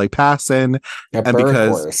they're going to like pass in. A And bird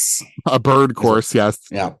because course. a bird course, yes.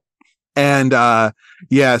 Yeah. And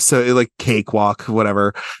yeah, so it, like cakewalk,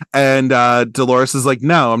 whatever. And Dolores is like,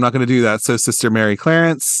 no, I'm not going to do that. So Sister Mary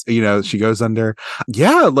Clarence, she goes under.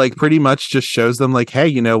 Yeah, like pretty much just shows them like, hey,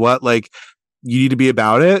 you know what? Like, you need to be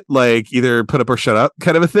about it, like either put up or shut up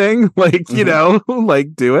kind of a thing, like,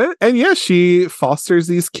 like do it. And yeah, she fosters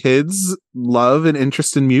these kids' love and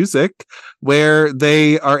interest in music where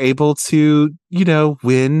they are able to,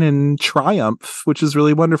 win and triumph, which is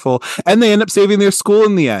really wonderful. And they end up saving their school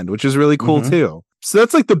in the end, which is really cool too. So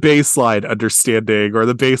that's like the baseline understanding, or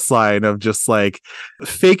the baseline of just like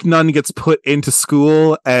fake nun gets put into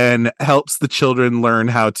school and helps the children learn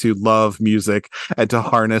how to love music and to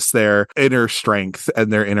harness their inner strength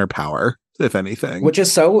and their inner power, if anything. Which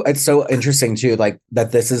is it's so interesting too, like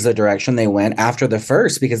that this is the direction they went after the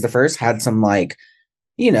first, because the first had some like,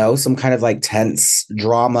 some kind of like tense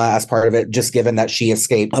drama as part of it, just given that she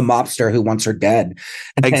escaped a mobster who wants her dead.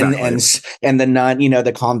 Exactly. And the nun,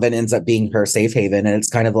 the convent ends up being her safe haven. And it's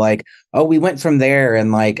kind of like, oh, we went from there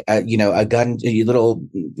and like, a gun,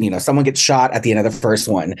 someone gets shot at the end of the first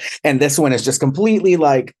one. And this one is just completely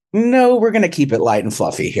like, no, we're going to keep it light and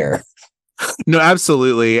fluffy here. No,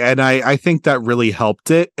 absolutely. And I think that really helped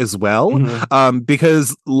it as well.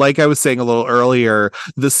 Because like I was saying a little earlier,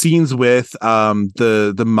 the scenes with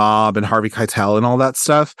the mob and Harvey Keitel and all that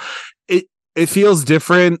stuff, it feels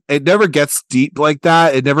different. It never gets deep like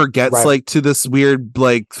that. It never gets like to this weird,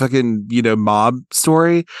 like fucking, mob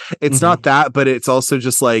story. It's not that, but it's also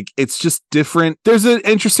just like, it's just different. There's an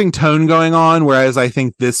interesting tone going on, whereas I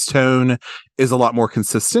think this tone is a lot more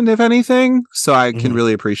consistent, if anything. So I can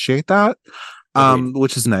really appreciate that.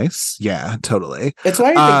 Which is nice. Yeah, totally. It's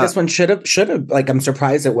why I think this one should have, like, I'm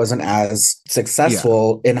surprised it wasn't as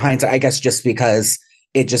successful in hindsight, I guess, just because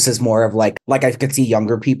it just is more of like I could see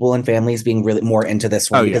younger people and families being really more into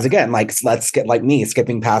this one, because again, like, let's get like me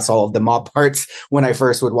skipping past all of the mob parts when I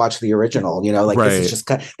first would watch the original, this is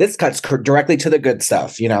just this cuts directly to the good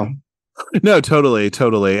stuff, No, totally.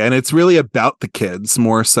 And it's really about the kids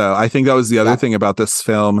more so. I think that was the other thing about this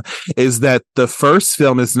film, is that the first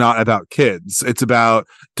film is not about kids. It's about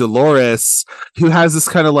Dolores, who has this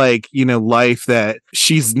kind of like, life that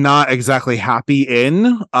she's not exactly happy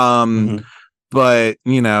in. But,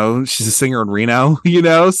 she's a singer in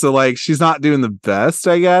Reno, so like she's not doing the best,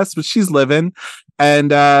 I guess, but she's living.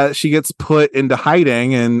 And she gets put into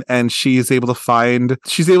hiding, and she's able to find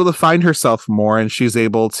herself more, and she's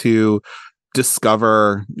able to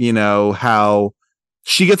discover, how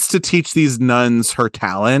she gets to teach these nuns her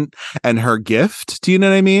talent and her gift. Do you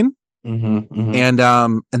know what I mean? And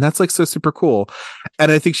that's like so super cool.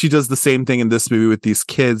 And I think she does the same thing in this movie with these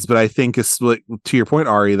kids, but I think it's like, to your point,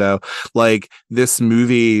 Ari, though, like this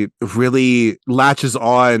movie really latches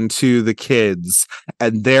on to the kids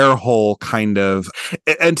and their whole kind of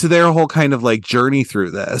like journey through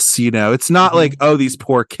this. It's not like, oh, these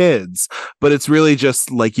poor kids, but it's really just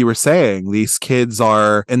like you were saying, these kids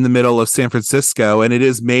are in the middle of San Francisco, and it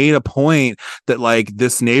is made a point that like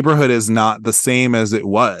this neighborhood is not the same as it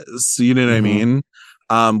was. You know what I mean?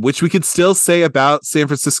 Which we could still say about San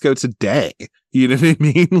Francisco today. You know what I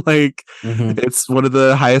mean? Like, it's one of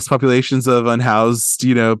the highest populations of unhoused,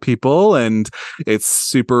 people, and it's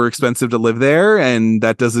super expensive to live there, and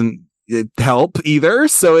that doesn't help either.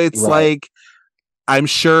 So it's like, I'm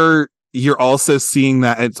sure you're also seeing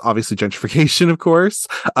that it's obviously gentrification, of course.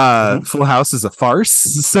 Full House is a farce.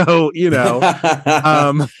 So,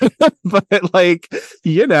 but like,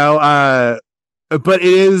 but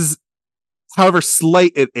it is, however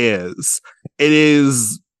slight it is,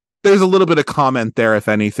 there's a little bit of comment there, if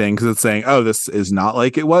anything, because it's saying, oh, this is not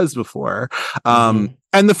like it was before. And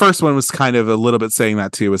the first one was kind of a little bit saying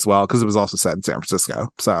that too as well, because it was also set in San Francisco.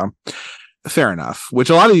 So fair enough. Which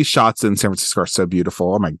a lot of these shots in San Francisco are so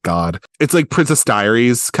beautiful. Oh my God. It's like Princess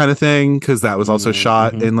Diaries kind of thing, because that was also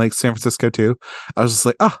shot in like San Francisco too. I was just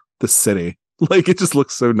like, oh, the city. Like, it just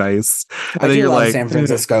looks so nice. And I then do you're love like, San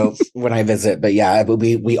Francisco when I visit, but yeah,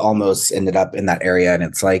 we almost ended up in that area, and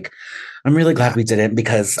it's like, I'm really glad we didn't,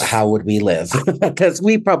 because how would we live? Because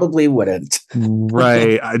we probably wouldn't.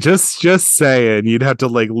 Right. Just saying, you'd have to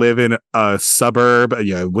like live in a suburb.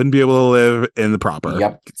 You wouldn't be able to live in the proper.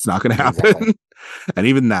 Yep. It's not going to happen. Exactly. And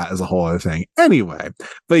even that is a whole other thing. Anyway,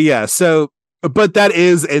 but yeah, but that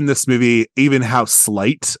is in this movie, even how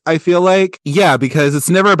slight I feel like. Yeah, because it's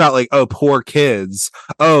never about like, oh, poor kids.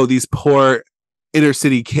 Oh, these poor inner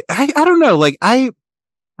city kids. I don't know. Like, I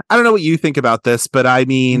don't know what you think about this, but I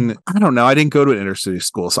mean, I don't know. I didn't go to an inner city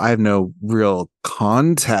school, so I have no real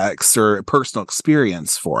context or personal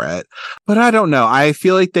experience for it. But I don't know. I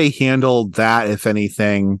feel like they handled that, if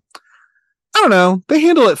anything. I don't know. They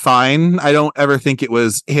handle it fine. I don't ever think it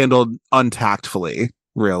was handled untactfully,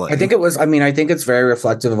 really. I think it's very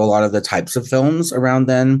reflective of a lot of the types of films around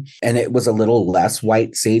then. And it was a little less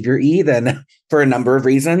white savior-y than, for a number of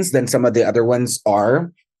reasons, than some of the other ones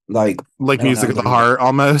are. Like Music of the Heart,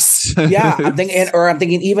 almost. Yeah, I'm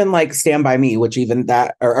thinking even like Stand By Me, which even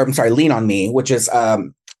that, or I'm sorry, Lean on Me, which is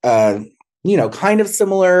kind of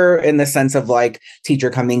similar in the sense of like teacher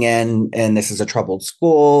coming in and this is a troubled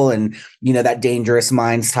school, and that Dangerous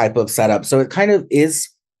Minds type of setup. So it kind of is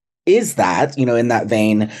that, in that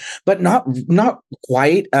vein, but not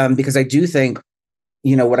quite, because I do think,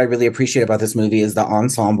 what I really appreciate about this movie is the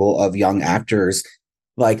ensemble of young actors,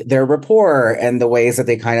 like their rapport and the ways that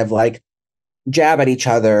they kind of like jab at each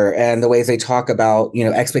other and the ways they talk about,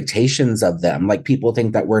 expectations of them. Like, people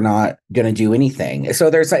think that we're not going to do anything.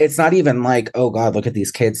 So it's not even like, oh God, look at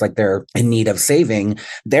these kids, like they're in need of saving.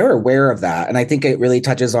 They're aware of that. And I think it really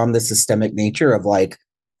touches on the systemic nature of like,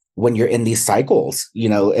 when you're in these cycles,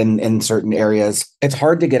 in certain areas, it's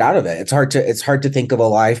hard to get out of it. It's hard to think of a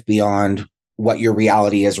life beyond what your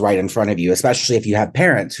reality is right in front of you, especially if you have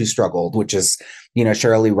parents who struggled, which is,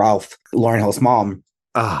 Shirley Ralph, Lauryn Hill's mom.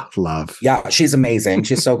 Love. Yeah, she's amazing.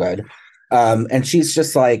 She's so good. And she's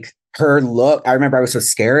just like, her look, I remember I was so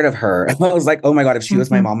scared of her. I was like, oh my God, if she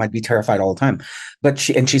was my mom, I'd be terrified all the time. But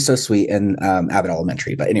she's so sweet in Abbott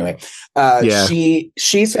Elementary. But anyway,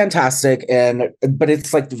 she's fantastic. But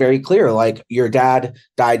it's like very clear, like, your dad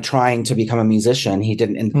died trying to become a musician. He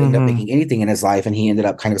didn't end up making anything in his life, and he ended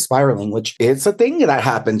up kind of spiraling, which it's a thing that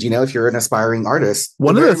happens, if you're an aspiring artist.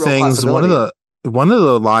 One of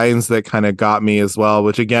the lines that kind of got me as well,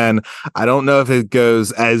 which again, I don't know if it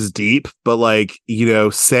goes as deep, but like,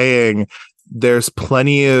 saying there's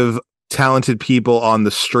plenty of talented people on the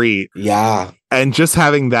street. Yeah. And just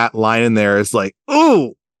having that line in there is like,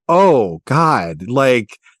 oh God,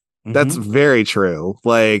 like, that's very true.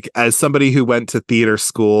 Like, as somebody who went to theater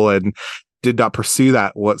school and did not pursue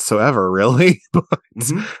that whatsoever, really, but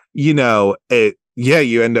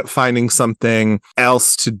you end up finding something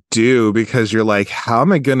else to do because you're like, how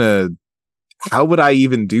would I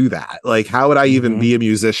even do that? Like, how would I even be a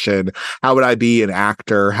musician? How would I be an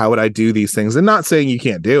actor? How would I do these things? And not saying you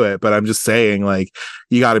can't do it, but I'm just saying, like,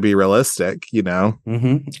 you got to be realistic, And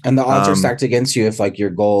the odds are stacked against you if like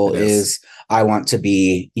your goal is, I want to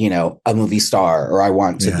be, a movie star, or I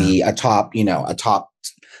want to be a top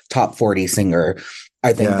 40 singer.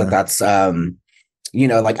 I think that's I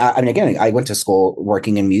went to school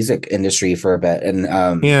working in music industry for a bit, and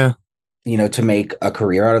to make a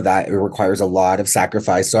career out of that, it requires a lot of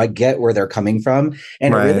sacrifice. So I get where they're coming from,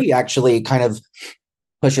 and it really actually kind of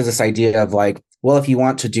pushes this idea of like, well, if you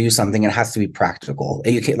want to do something, it has to be practical.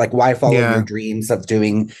 You can't, like, why follow your dreams of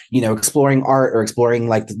doing, exploring art or exploring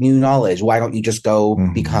like new knowledge? Why don't you just go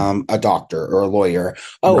become a doctor or a lawyer?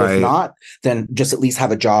 If not, then just at least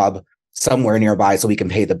have a job somewhere nearby so we can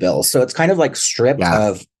pay the bills. So it's kind of like stripped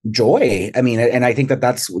of joy. I mean, and I think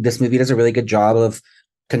this movie does a really good job of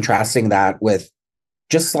contrasting that with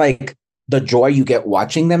just like the joy you get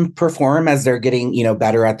watching them perform as they're getting,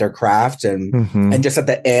 better at their craft. And just at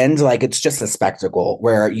the end, like, it's just a spectacle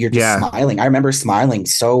where you're just smiling. I remember smiling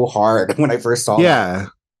so hard when I first saw that.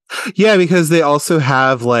 Yeah, because they also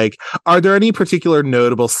have like, are there any particular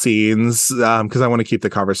notable scenes? Because I want to keep the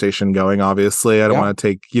conversation going, obviously. I don't want to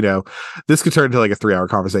take, this could turn into like a 3-hour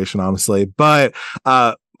conversation, honestly. But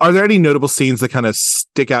are there any notable scenes that kind of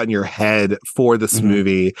stick out in your head for this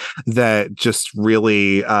movie that just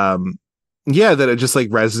really that it just like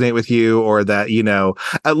resonate with you, or that,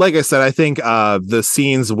 like I said, I think the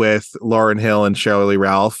scenes with Lauryn Hill and Shirley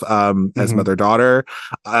Ralph as mother-daughter,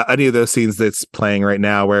 any of those scenes that's playing right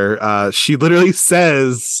now where she literally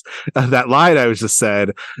says that line I was just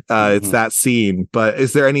said, it's that scene. But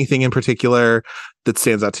is there anything in particular that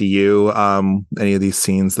stands out to you? Any of these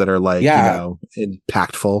scenes that are like,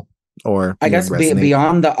 impactful, or I guess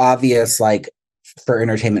beyond the obvious, like, for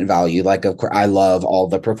entertainment value, like, of course, I love all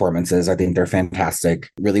the performances. I think they're fantastic,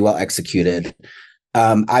 really well executed.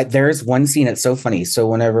 There's one scene. It's so funny. So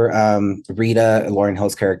whenever Rita, Lauryn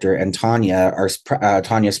Hill's character, and Tanya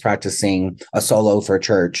Tanya's practicing a solo for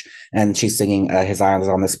church, and she's singing "His Eyes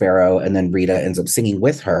on the Sparrow," and then Rita ends up singing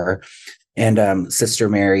with her, and Sister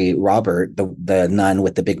Mary Robert, the nun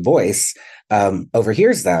with the big voice,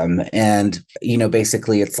 overhears them, and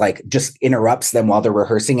basically it's like just interrupts them while they're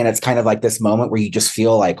rehearsing, and it's kind of like this moment where you just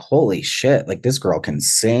feel like, holy shit, like this girl can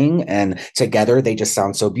sing, and together they just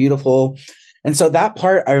sound so beautiful. And so that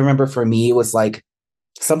part, I remember for me, was like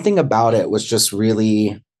something about it was just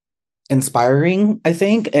really inspiring, I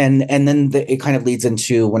think. And then it kind of leads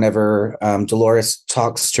into whenever Dolores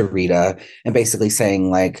talks to Rita and basically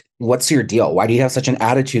saying, like, what's your deal? Why do you have such an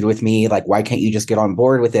attitude with me? Like, why can't you just get on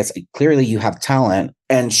board with this? Clearly you have talent.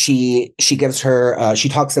 And she gives her, she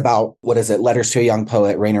talks about, what is it? Letters to a Young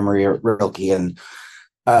Poet, Rainer Maria Rilke, and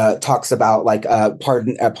talks about like a part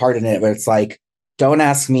in it where it's like, don't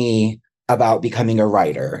ask me about becoming a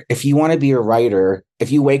writer. If you want to be a writer,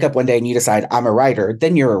 if you wake up one day and you decide I'm a writer,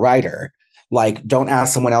 then you're a writer. Like, don't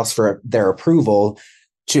ask someone else for their approval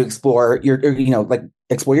to explore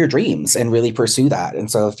explore your dreams and really pursue that. And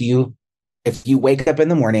so if you wake up in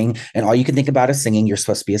the morning and all you can think about is singing, you're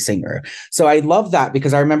supposed to be a singer. So I love that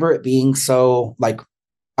because I remember it being so, like,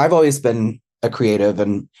 I've always been a creative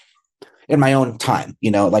and in my own time,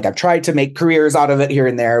 like I've tried to make careers out of it here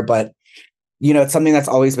and there, but it's something that's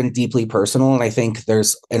always been deeply personal. And I think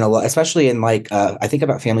there's especially in like, I think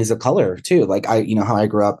about families of color too. Like how I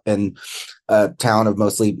grew up in a town of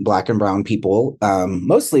mostly Black and brown people,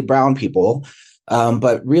 mostly brown people.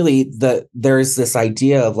 But really there's this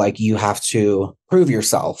idea of like, you have to prove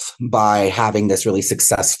yourself by having this really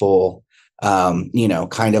successful,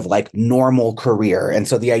 kind of like normal career. And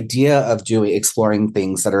so the idea of exploring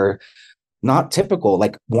things that are not typical,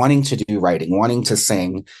 like wanting to do writing, wanting to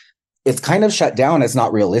sing, it's kind of shut down as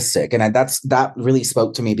not realistic. And that really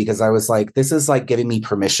spoke to me because I was like, this is like giving me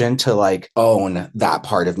permission to like own that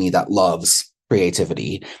part of me that loves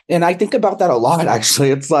creativity. And I think about that a lot, actually.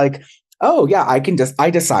 It's like, oh yeah, I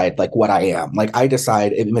decide like what I am. Like I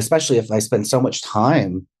decide, especially if I spend so much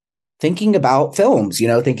time thinking about films,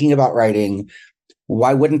 thinking about writing,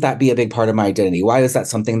 why wouldn't that be a big part of my identity? Why is that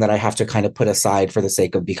something that I have to kind of put aside for the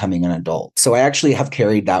sake of becoming an adult? So I actually have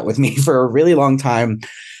carried that with me for a really long time.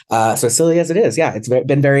 So silly as it is, yeah, it's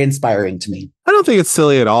been very inspiring to me. I don't think it's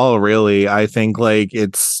silly at all, really. I think like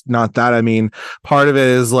it's not that. I mean, part of it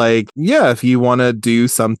is like, yeah, if you want to do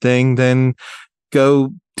something, then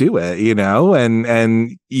go do it,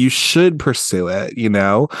 and you should pursue it,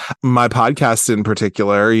 my podcast in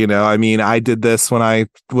particular, I mean, I did this when I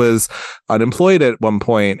was unemployed at one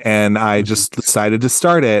point and I just decided to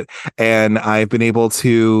start it, and I've been able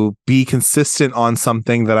to be consistent on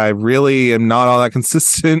something that I really am not all that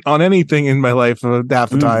consistent on anything in my life half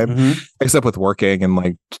the time, except with working and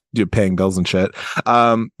like paying bills and shit.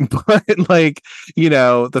 But like,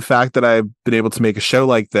 the fact that I've been able to make a show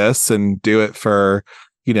like this and do it for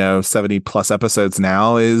 70 plus episodes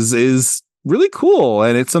now is really cool.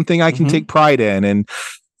 And it's something I can take pride in and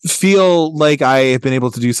feel like I have been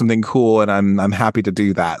able to do something cool. And I'm happy to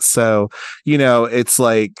do that. So, it's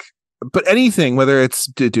like, but anything, whether it's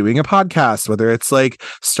doing a podcast, whether it's like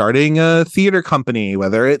starting a theater company,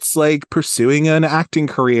 whether it's like pursuing an acting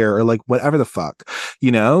career or like whatever the fuck,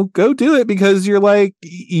 go do it because you're like,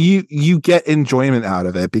 you get enjoyment out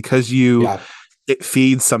of it because it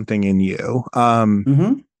feeds something in you.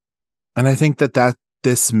 And I think that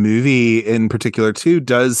this movie in particular too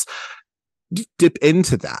does dip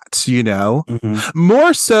into that,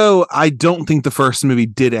 more so. I don't think the first movie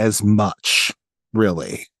did as much,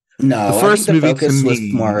 really. No, the first movie focus to me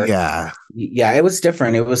was more, it was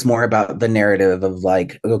different. It was more about the narrative of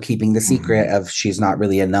like keeping the secret of she's not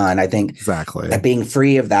really a nun. I think exactly being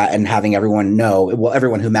free of that and having everyone know, well,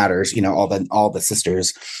 everyone who matters, all the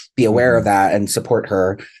sisters be aware of that and support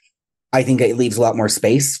her. I think it leaves a lot more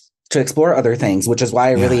space to explore other things, which is why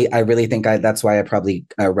I really think that's why I probably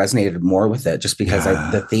resonated more with it, just because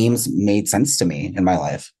the themes made sense to me in my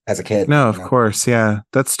life as a kid. No, of course. Yeah,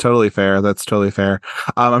 that's totally fair.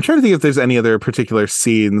 I'm trying to think if there's any other particular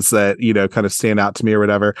scenes that, kind of stand out to me or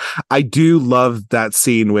whatever. I do love that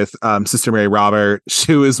scene with Sister Mary Robert,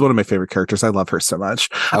 who is one of my favorite characters. I love her so much.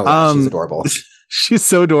 Oh, yeah, she's adorable. She's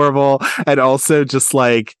so adorable. And also just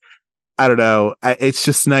like, I don't know. It's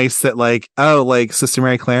just nice that like, oh, like Sister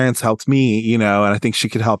Mary Clarence helped me, and I think she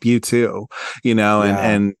could help you too,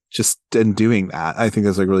 and just in doing that, I think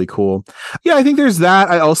that's like really cool. Yeah, I think there's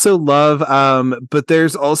that. I also love, but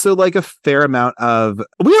there's also like a fair amount of,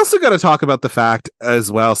 we also got to talk about the fact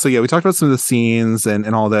as well. So yeah, we talked about some of the scenes and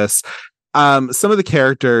all this. some of the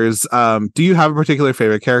characters, do you have a particular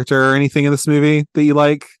favorite character or anything in this movie that you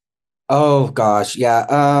like? Oh gosh, yeah.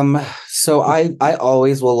 So I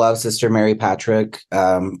always will love Sister Mary Patrick,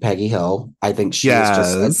 Peggy Hill. I think she is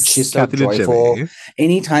just Yes, she's so Kathy and joyful. Jimmy.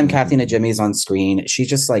 Anytime Kathy Mhm. Najimy's on screen, she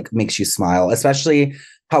just like makes you smile, especially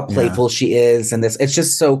how Yeah, playful she is. And this, it's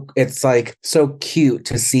just so it's like so cute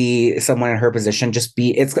to see someone in her position just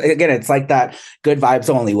be. It's again, it's like that good vibes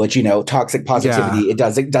only, which toxic yeah, positivity. It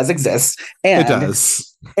does exist, it and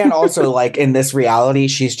does. and also like in this reality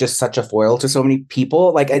she's just such a foil to so many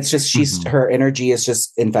people. Like it's just she's Mhm. her energy is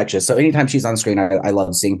just infectious, so anytime she's on screen I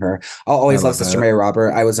love seeing her. I'll I always love love Sister it. Mary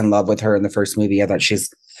Robert. I was in love with her in the first movie. I thought she's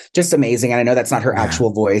just amazing, and I know that's not her Yeah,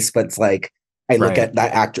 actual voice, but it's like I look right. at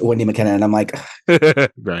that actor Wendy McKenna and I'm like,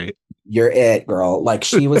 Right. you're it, girl. Like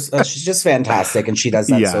she was she's just fantastic, and she does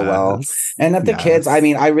that so well. Yes. And at the kids, I Yes.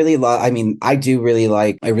 mean, I really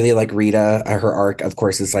like Rita. Her arc, of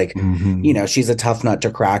course, is like, Hmm. she's a tough nut to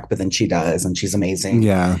crack, but then she does, and she's amazing.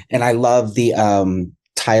 Yeah. And I love the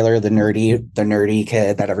Tyler, the nerdy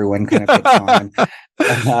kid that everyone kind of picks on.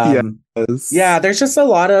 Um, yeah, Yes. there's just a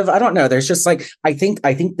lot of, I don't know. There's just like, I think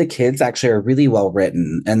the kids actually are really well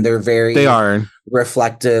written, and they're They very are.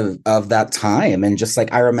 reflective of that time. And just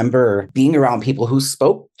like, I remember being around people who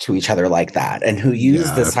spoke to each other like that and who used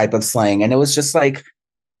Yeah. this type of slang. And it was just like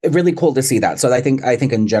really cool to see that. So I think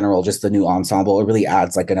in general, just the new ensemble, it really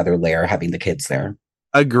adds like another layer having the kids there.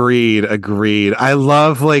 Agreed, agreed. I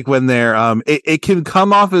love like when they're it can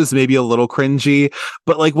come off as maybe a little cringy,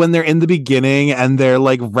 but like when they're in the beginning and they're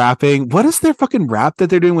like rapping, what is their fucking rap that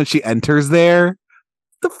they're doing when she enters there?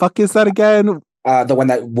 The fuck is that again? The one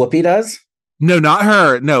that Whoopi does. No, not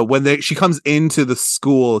her. No, when she comes into the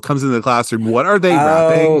school, comes into the classroom, what are they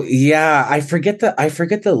Oh rapping? yeah, I forget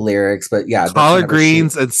the lyrics, but yeah, that's Collard whenever she.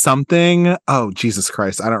 greens and something. Oh, Jesus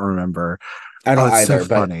Christ, I don't remember. I Oh, don't it's so either,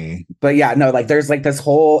 but funny. yeah, no, like there's like this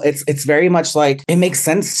whole. It's very much like it makes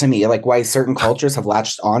sense to me, like why certain cultures have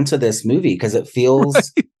latched onto this movie because it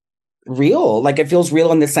feels real. Like it feels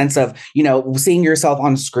real in the sense of seeing yourself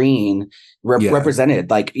on screen Yeah,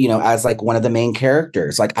 represented, like as like one of the main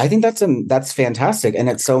characters. Like I think that's fantastic, and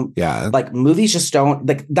it's so yeah, like movies just don't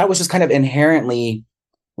like that was just kind of inherently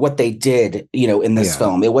what they did, in this yeah,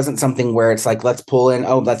 film. It wasn't something where it's like, let's pull in,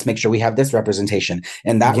 oh, let's make sure we have this representation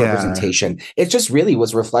and that yeah, representation. It just really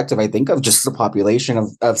was reflective, I think, of just the population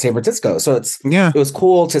of San Francisco. So yeah. it was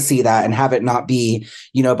cool to see that and have it not be,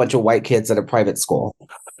 a bunch of white kids at a private school.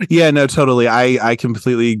 Yeah, no, totally. I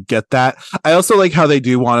completely get that. I also like how they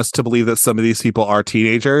do want us to believe that some of these people are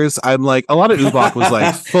teenagers. I'm like, a lot of Ubok was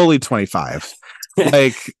like fully 25.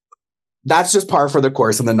 Like, That's just par for the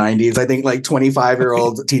course in the 90s. I think like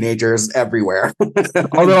 25-year-old teenagers everywhere in films.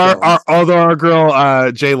 although our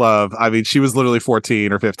girl J Love, I mean, she was literally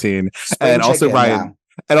 14 or 15, Spring and also Chicken,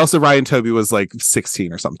 yeah. Ryan Toby was like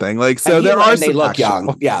 16 or something. Like, And so there are they some look young.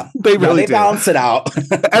 actual. Yeah. They No, really they do. balance it out.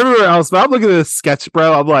 Everywhere else, but I'm looking at this sketch,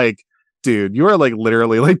 bro. I'm like, dude, you are like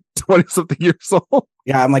literally like 20 something years old.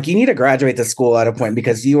 Yeah, I'm like, you need to graduate the school at a point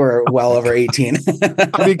because you are well over 18.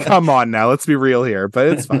 I mean, come on now. Let's be real here, but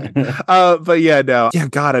it's fine. But yeah, no. Yeah,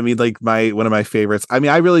 God, I mean, like one of my favorites. I mean,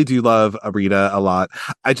 I really do love Arita a lot.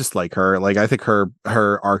 I just like her. Like, I think her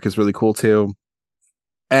arc is really cool too.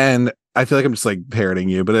 And I feel like I'm just like parroting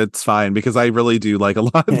you, but it's fine because I really do like a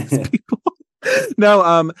lot of these people.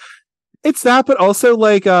 No, it's that, but also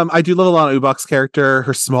like I do love Alana Ubach's character,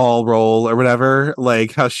 her small role or whatever,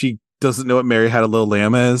 like how she doesn't know what Mary Had a Little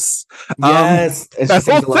Lamb is. Yes, and she That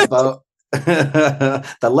sings whole the Love thing. Boat.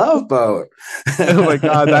 The Love Boat. Oh my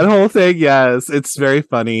god, that whole thing, yes, it's very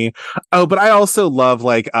funny. Oh, but I also love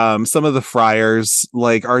like some of the friars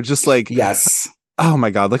like are just like, Yes, oh my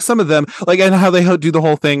god, like some of them like, and how they do the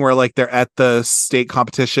whole thing where like they're at the state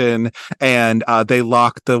competition and they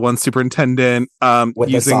lock the one superintendent with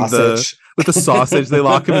the using the sausage. with the sausage, they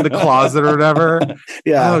lock him in the closet or whatever. Oh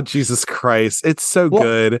Yeah. Jesus Christ, it's so Well,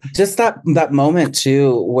 good. just that moment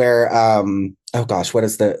too, where oh gosh, what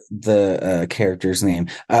is the character's name?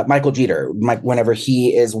 Michael Jeter. Whenever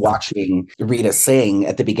he is watching Rita sing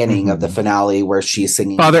at the beginning of the Mhm. finale, where she's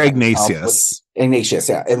singing Father by herself with Ignatius. Ignatius,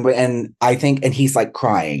 yeah, and I think, and he's like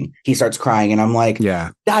crying. He starts crying, and I'm like,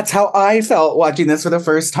 Yeah. that's how I felt watching this for the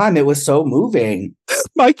first time. It was so moving.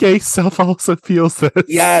 My gay self also feels this.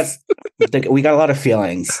 Yes, we got a lot of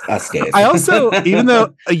feelings, us gays. I also, even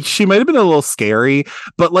though she might have been a little scary,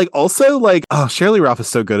 but like also like, oh, Shirley Ralph is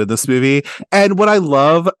so good in this movie. And what I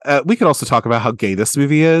love, we could also talk about how gay this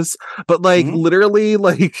movie is, but like Mhm. literally,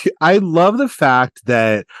 like I love the fact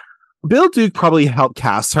that Bill Duke probably helped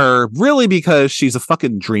cast her really because she's a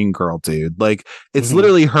fucking dream girl, dude. Like it's Mhm.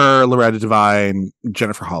 literally her, Loretta Devine,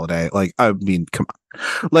 Jennifer Holliday. Like, I mean, come on.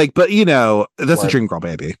 Like, but you know, that's a Work. dream girl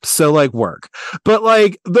baby. So like work. But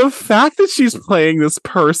like the fact that she's playing this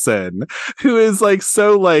person who is like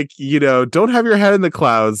so like, you know, don't have your head in the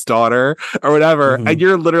clouds, daughter, or whatever, and Mhm.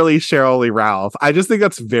 you're literally Cheryl Lee Ralph. I just think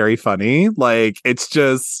that's very funny. Like it's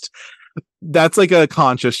just that's like a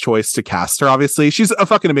conscious choice to cast her. Obviously, she's a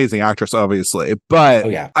fucking amazing actress, obviously, but Oh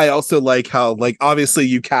yeah. I also like how, like, obviously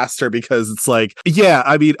you cast her because it's like, yeah,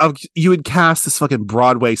 I mean, you would cast this fucking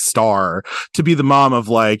Broadway star to be the mom of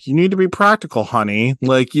like, you need to be practical, honey.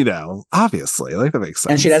 Like, you know, obviously, like that makes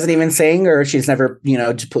sense. And she doesn't even sing, or she's never, you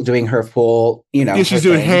know, doing her full, you know, Yeah, she's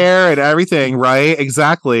doing hair and everything, right?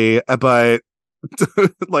 Exactly, but.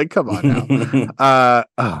 Like, come on now.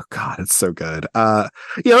 Oh god, it's so good. Yeah,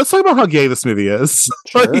 let's talk about how gay this movie is.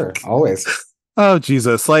 Sure, Like, always. oh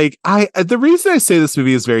Jesus. Like the reason I say this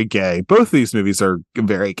movie is very gay, both of these movies are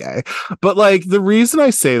very gay. But like the reason I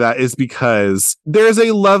say that is because there's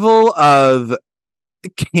a level of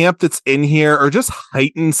camp that's in here, or just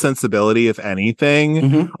heightened sensibility, if anything.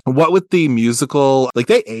 Mm-hmm. What with the musical, like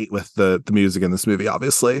they ate with the music in this movie,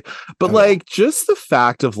 obviously, but Oh, like just the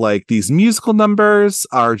fact of like these musical numbers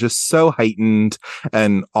are just so heightened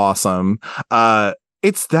and awesome.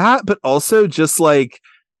 It's that, but also just like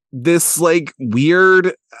this like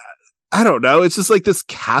weird, I don't know, it's just like this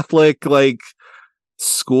Catholic like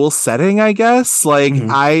school setting, I guess. Like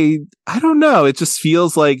Mm-hmm. I don't know, it just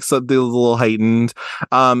feels like something a little heightened.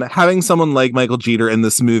 Having someone like Michael Jeter in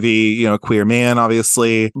this movie, you know, queer man,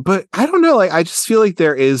 obviously, but I don't know, like I just feel like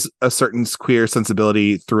there is a certain queer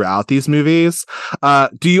sensibility throughout these movies.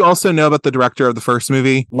 Do you also know about the director of the first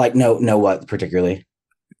movie? Like, no, what particularly?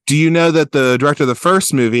 Do you know that the director of the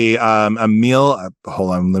first movie, Emil,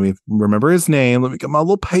 hold on, let me remember his name, let me get my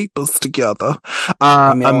little papers together.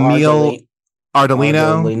 Emil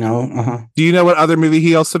Ardolino. Uh-huh. Do you know what other movie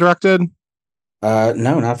he also directed? No,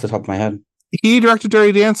 not off the top of my head. He directed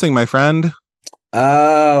Dirty Dancing, my friend.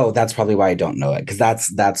 Oh, that's probably why I don't know it, because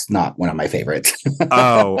that's not one of my favorites.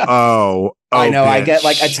 Oh, I know, bitch. I get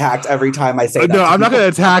like attacked every time I say that. No, I'm not going to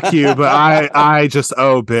attack you, but I just,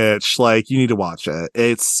 oh, bitch. Like, you need to watch it.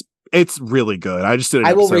 It's really good. I just did.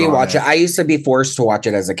 I will rewatch it. I used to be forced to watch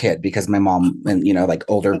it as a kid because my mom and, you know, like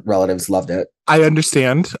older relatives loved it. I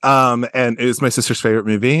understand. And it was my sister's favorite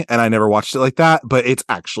movie, and I never watched it like that, but it's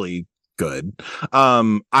actually good.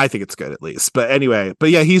 I think it's good at least. But anyway, but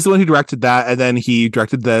yeah, he's the one who directed that, and then he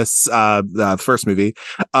directed this the first movie.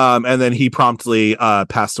 And then he promptly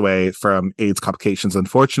passed away from AIDS complications,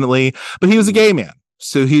 unfortunately. But he was a gay man.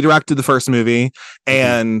 So he directed the first movie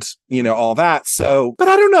and, you know, all that. So, but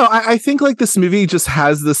I don't know. I think like this movie just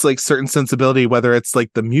has this like certain sensibility, whether it's like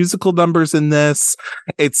the musical numbers in this,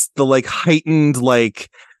 it's the like heightened, like,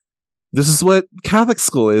 this is what Catholic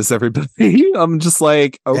school is, everybody. I'm just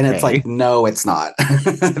like, okay. And it's like, no, it's not.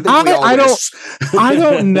 I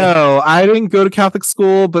don't know. I didn't go to Catholic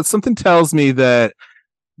school, but something tells me that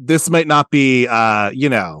this might not be, you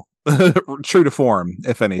know, true to form,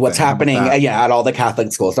 if anything. What's happening at all the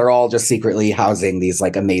Catholic schools, they're all just secretly housing these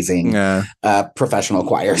like amazing professional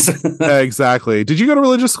choirs. Exactly. Did you go to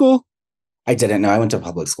religious school? I didn't know. I went to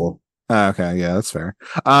public school. Okay, yeah, that's fair.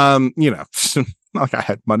 You know, not like I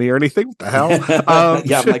had money or anything. What the hell?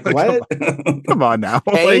 Yeah, I'm like, what? Come on now.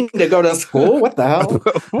 Paying to go to school? What the hell?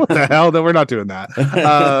 What the hell? No, we're not doing that.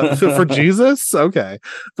 For Jesus? Okay.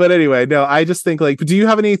 But anyway, no, I just think like, do you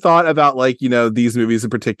have any thought about like, you know, these movies in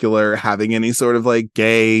particular having any sort of like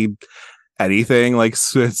gay anything like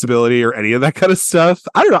sensibility or any of that kind of stuff?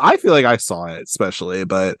 I don't know. I feel like I saw it especially,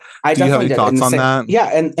 but do you have any thoughts on that? Yeah.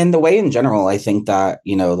 And the way in general, I think that,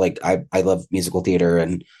 you know, like I love musical theater,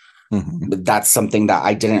 and that's something that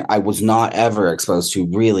I was not ever exposed to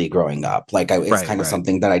really growing up. Like it's kind of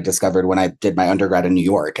something that I discovered when I did my undergrad in New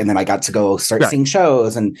York, and then I got to go start seeing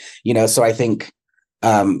shows, and, you know, so I think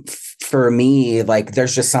for me, like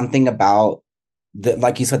there's just something about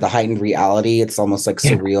like you said, the heightened reality. It's almost like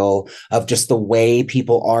surreal of just the way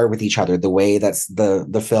people are with each other, the way that's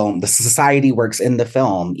the film, the society works in the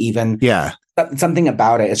film, even something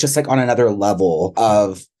about it. It's just like on another level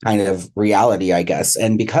of kind of reality, I guess.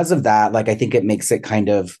 And because of that, like, I think it makes it kind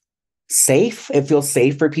of safe. It feels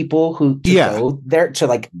safe for people who go there to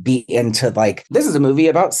like be into like, this is a movie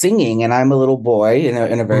about singing, and I'm a little boy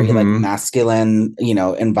in a very like masculine, you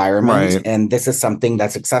know, environment. And this is something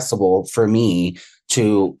that's accessible for me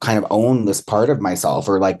to kind of own this part of myself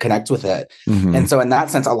or like connect with it. And so in that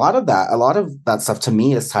sense, a lot of that stuff to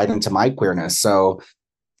me is tied into my queerness. So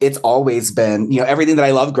it's always been, you know, everything that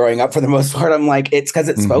I love growing up, for the most part, I'm like, it's because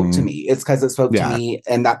it spoke to me. It's because it spoke to me,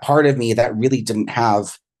 and that part of me that really didn't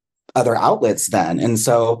have other outlets then. And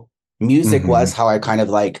so music was how I kind of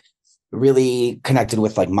like really connected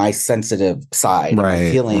with like my sensitive side and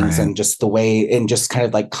my feelings and just the way and just kind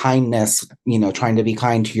of like kindness, trying to be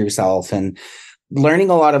kind to yourself and learning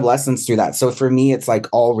a lot of lessons through that. So for me, it's like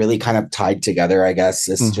all really kind of tied together, I guess.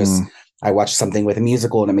 It's just, I watch something with a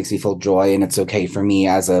musical and it makes me feel joy, and it's okay for me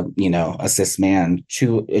as a cis man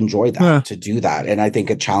to enjoy that, to do that. And I think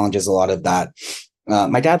it challenges a lot of that.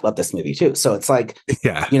 My dad loved this movie too. So it's like,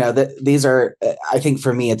 these are, I think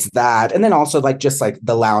for me, it's that. And then also like, just like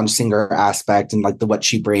the lounge singer aspect and like what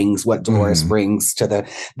she brings, what Dolores brings to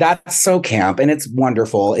that's so camp and it's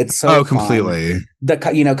wonderful. It's so completely. The,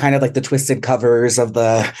 kind of like the twisted covers of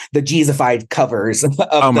the Jeezified covers of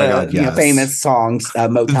famous songs,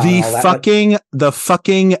 Motown. The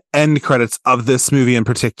fucking end credits of this movie in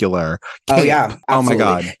particular. Oh yeah. Absolutely. Oh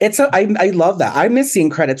my God. It's I love that. I miss seeing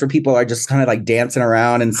credits where people are just kind of like dancing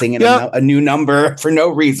around and singing a new number for no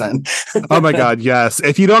reason. Oh my God. Yes.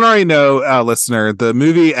 If you don't already know, listener, the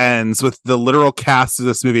movie ends with the literal cast of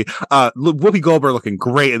this movie. Whoopi Goldberg looking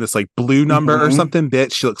great in this like blue number or something.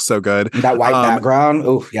 Bitch, she looks so good. That white background.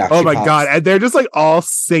 Oh yeah. Oh my God. And they're just like all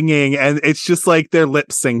singing and it's just like they're lip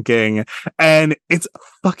syncing and it's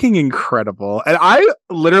fucking incredible. And I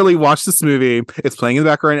literally watched this movie. It's playing in the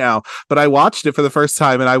background now, but I watched it for the first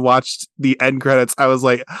time and I watched the end credits. I was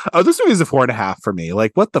like, oh, this movie is a 4.5 for me.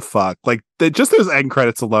 Like, what the fuck? Like just those end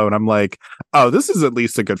credits alone. I'm like, oh, this is at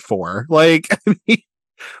least a good 4. Like,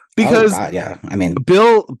 because I mean,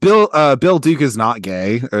 Bill Duke is not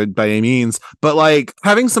gay by any means, but like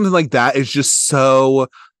having something like that is just so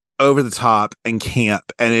over the top and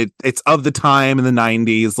camp, and it's of the time in the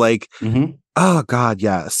 90s. Like, oh God,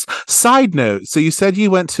 yes. Side note: so you said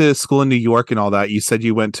you went to school in New York and all that. You said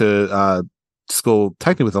you went to school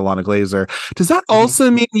technically with Alana Glazer. Does that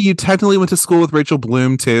also mean you technically went to school with Rachel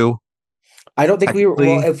Bloom too? I don't think we were.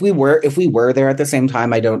 Well, if we were there at the same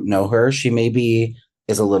time, I don't know her. She maybe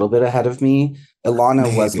is a little bit ahead of me.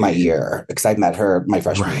 Ilana was my year because I met her my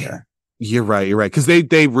freshman year. You're right. Because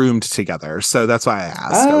they roomed together, so that's why I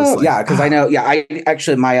asked. Oh, because I know. Yeah, I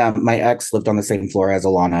actually my ex lived on the same floor as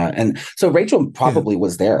Ilana, and so Rachel probably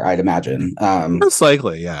was there. I'd imagine. Most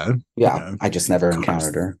likely, yeah. Yeah, I just never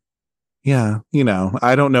encountered her. Yeah,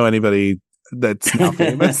 I don't know anybody that's now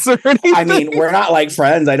famous or anything. I mean, we're not like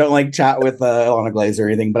friends. I don't like chat with Ilana Glazer or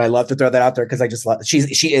anything, but I love to throw that out there because I just love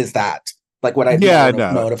she is that. Like what I've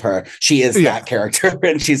known of her, she is that character,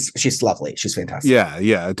 and she's lovely. She's fantastic.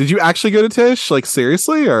 Yeah. Did you actually go to Tisch? Like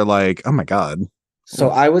seriously, or like, oh my God? So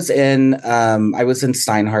I was in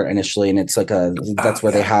Steinhardt initially, and it's like that's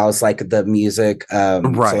where they house like the music,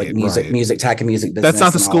 music tech and music business. That's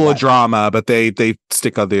not the School of Drama, but they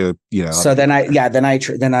stick on the So then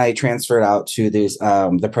I transferred out to this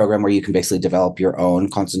the program where you can basically develop your own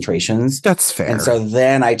concentrations. That's fair. And so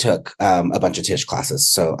then I took a bunch of Tisch classes.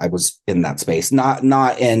 So I was in that space, not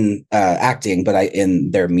in acting, but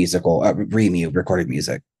in their musical recorded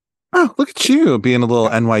music. Oh, look at you being a little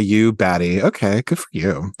NYU baddie. Okay, good for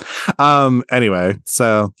you. Anyway,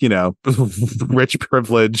 so rich,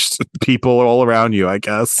 privileged people all around you, I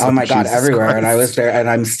guess. Oh my God, everywhere. Christ. And I was there, and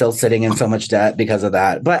I'm still sitting in so much debt because of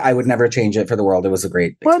that. But I would never change it for the world. It was a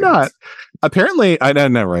great experience. Why not? Apparently, I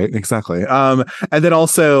don't know, right? Exactly. And then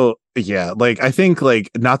also, yeah, like I think like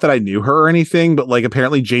not that I knew her or anything, but like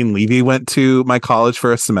apparently Jane Levy went to my college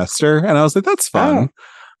for a semester, and I was like, that's fun. Oh.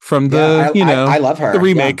 From the, I love her. The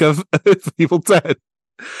remake of Evil Dead.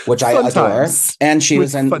 Which I adore. And she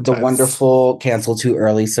was in the wonderful Cancel Too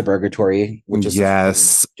Early Suburgatory, which is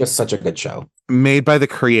just such a good show. Made by the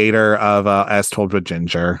creator of As Told with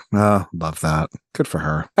Ginger. Oh, love that. Good for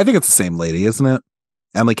her. I think it's the same lady, isn't it?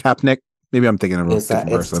 Emily Kapnick? Maybe I'm thinking of a different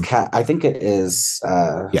person. I think it is.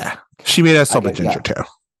 Yeah. She made As Told with Ginger too.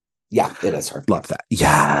 Yeah, it is her. Love that.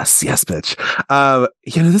 Yes, bitch.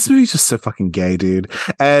 This movie's just so fucking gay, dude.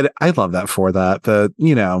 And I love that for that. But,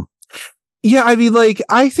 yeah, I mean, like,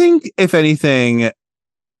 I think if anything,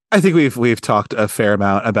 I think we've talked a fair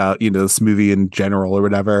amount about, this movie in general or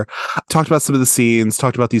whatever. Talked about some of the scenes,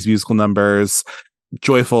 talked about these musical numbers.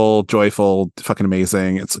 Joyful, fucking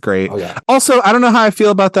amazing. It's great. Oh, yeah. Also, I don't know how I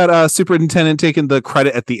feel about that superintendent taking the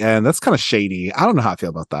credit at the end. That's kind of shady. I don't know how I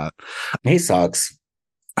feel about that. He sucks.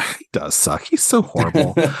 He does suck. He's so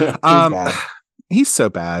horrible. He's so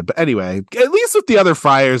bad. But anyway, at least with the other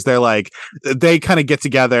friars, they're like, they kind of get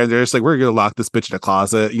together and they're just like, we're going to lock this bitch in a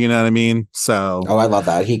closet. You know what I mean? So. Oh, I love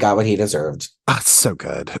that. He got what he deserved. It's so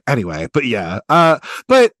good. Anyway, but yeah.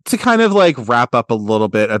 But to kind of like wrap up a little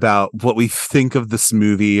bit about what we think of this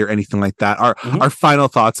movie or anything like that, our final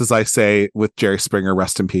thoughts, as I say with Jerry Springer,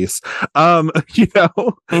 rest in peace. Because he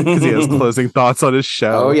has closing thoughts on his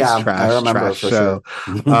show. Oh yeah, I remember for show.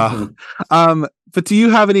 Sure. But do you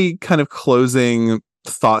have any kind of closing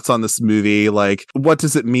thoughts on this movie. Like, what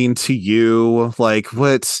does it mean to you? Like,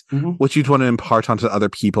 what you'd want to impart onto other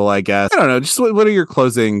people, I guess. I don't know. Just what are your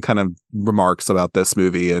closing kind of remarks about this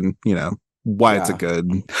movie, and, you know, why it's a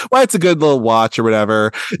good little watch or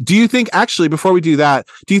whatever. Do you think, actually, before we do that,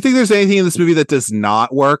 do you think there's anything in this movie that does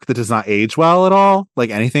not work, that does not age well at all? Like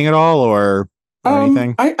anything at all, or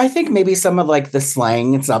anything? I think maybe some of like the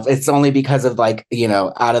slang and stuff, it's only because of like, you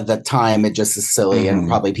know, out of the time, it just is silly. And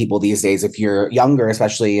probably people these days, if you're younger,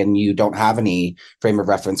 especially, and you don't have any frame of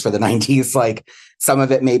reference for the 90s, like some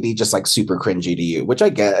of it may be just like super cringy to you, which I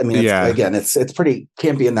get. I mean, again, it's pretty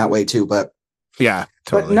campy in that way too, but yeah,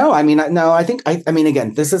 totally. But no, I mean, I mean,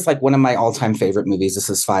 again, this is like one of my all-time favorite movies. This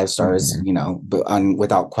is 5 stars, you know,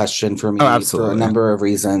 without question for me, for a number of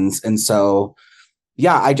reasons. And so,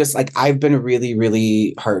 yeah, I just like, I've been really,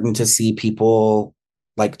 really heartened to see people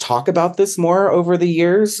like talk about this more over the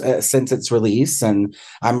years since its release. And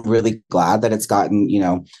I'm really glad that it's gotten, you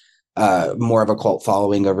know, more of a cult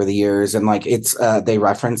following over the years. And like they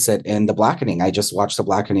reference it in The Blackening. I just watched The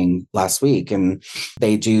Blackening last week, and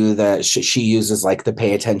they do she uses like the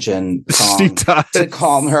Pay Attention song to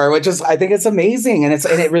calm her, which is, I think it's amazing. And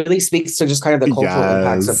it really speaks to just kind of the cultural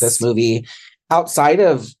impacts of this movie outside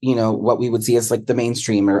of, you know, what we would see as like the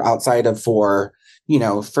mainstream, or outside of for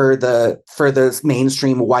the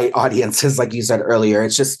mainstream white audiences, like you said earlier.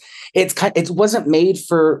 It's just, it wasn't made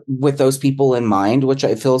with those people in mind, which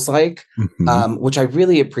it feels like, which I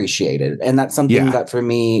really appreciated. And that's something that for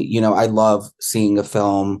me, you know, I love seeing a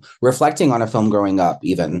film, reflecting on a film growing up,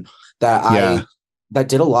 even that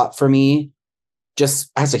did a lot for me just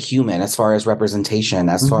as a human, as far as representation,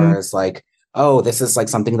 as far as like, oh, this is like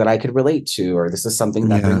something that I could relate to, or this is something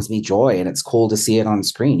that brings me joy, and it's cool to see it on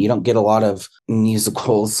screen. You don't get a lot of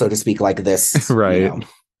musicals, so to speak, like this, right? You know,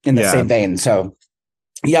 in the same vein. So,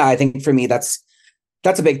 yeah, I think for me, that's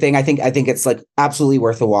a big thing. I think it's like absolutely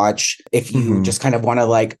worth a watch if you just kind of want to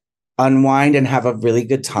like unwind and have a really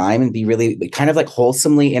good time and be really kind of like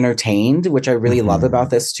wholesomely entertained, which I really love about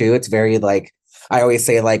this too. It's very like, I always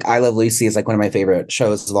say like I Love Lucy is like one of my favorite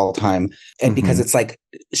shows of all time. And because it's like,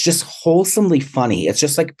 it's just wholesomely funny. It's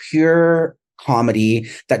just like pure comedy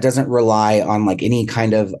that doesn't rely on like any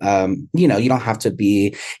kind of, you know, you don't have to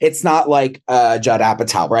be, it's not like Judd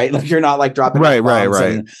Apatow, right? Like you're not like dropping bombs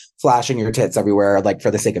and flashing your tits everywhere, like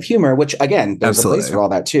for the sake of humor, which again, there's a place for all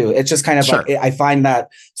that too. It's just kind of like, I find that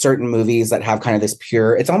certain movies that have kind of this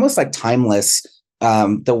pure, it's almost like timeless,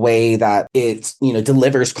 the way that it, you know,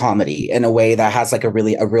 delivers comedy in a way that has like a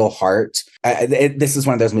real heart. This is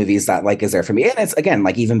one of those movies that like is there for me. And it's, again,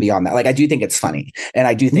 like even beyond that, like I do think it's funny, and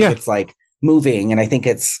I do think it's like moving, and I think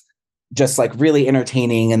it's just like really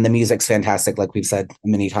entertaining, and the music's fantastic, like we've said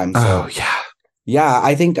many times. So,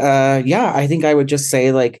 I think I would just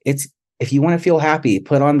say like, it's, if you want to feel happy,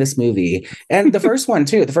 put on this movie. And the first one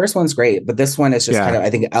too. The first one's great, but this one is just kind of,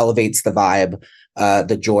 I think it elevates the vibe,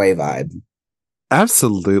 the joy vibe.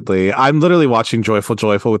 Absolutely. I'm literally watching Joyful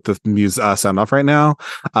with the sound off right now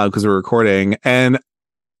because we're recording. And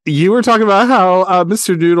you were talking about how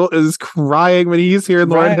Mr. Noodle is crying when he's hearing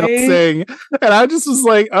Lauryn Hill sing. And I just was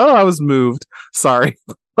like, oh, I was moved. Sorry.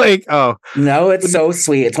 Like, oh. No, it's so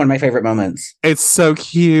sweet. It's one of my favorite moments. It's so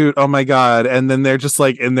cute. Oh my God. And then they're just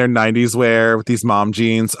like in their 90s wear with these mom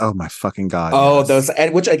jeans. Oh my fucking God. Oh, those,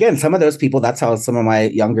 and which again, some of those people, that's how some of my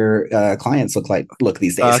younger clients look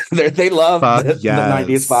these days. They love the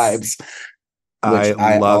 90s vibes, which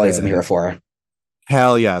I always am here for.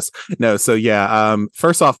 Hell yes. No, so yeah,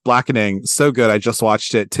 first off, Blackening, so good. I just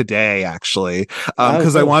watched it today, actually.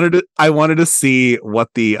 Because I wanted to see what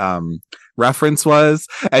the reference was.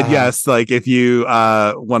 And yes, like if you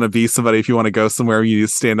want to be somebody, if you want to go somewhere, you need to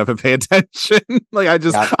stand up and pay attention. Like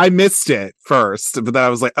I missed it first, but then I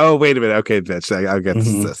was like, oh, wait a minute. Okay, bitch, I'll get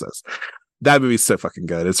this. That movie's so fucking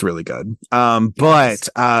good. It's really good. But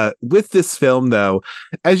with this film, though,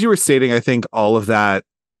 as you were stating, I think all of that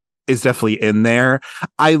is definitely in there.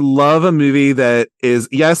 I love a movie that is,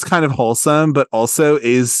 yes, kind of wholesome, but also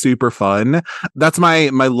is super fun. That's my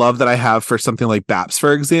love that I have for something like Baps,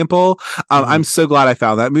 for example. I'm so glad I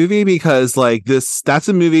found that movie, because like that's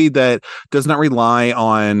a movie that does not rely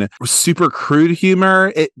on super crude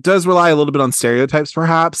humor. It does rely a little bit on stereotypes,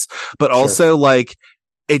 perhaps, but also like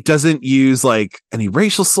it doesn't use like any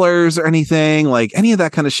racial slurs or anything, like any of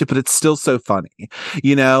that kind of shit, but it's still so funny,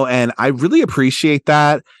 you know? And I really appreciate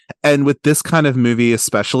that. And with this kind of movie,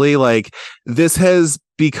 especially, like this has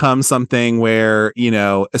become something where, you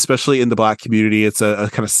know, especially in the Black community, it's a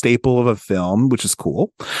kind of staple of a film, which is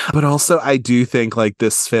cool. But also I do think like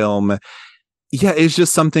this film, is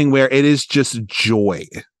just something where it is just joy.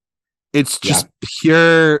 It's just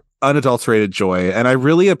pure unadulterated joy. And I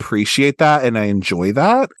really appreciate that and I enjoy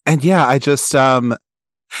that. And yeah, I just and,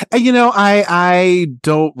 I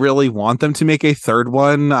don't really want them to make a third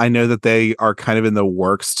one. I know that they are kind of in the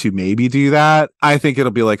works to maybe do that. I think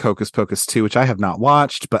it'll be like Hocus Pocus 2, which I have not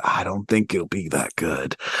watched, but I don't think it'll be that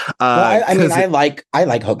good. Well, I like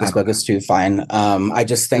Hocus Pocus 2 fine. I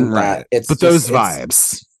just think that it's but those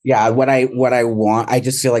vibes. Yeah, what I want, I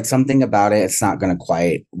just feel like something about it, it's not going to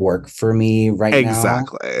quite work for me right now.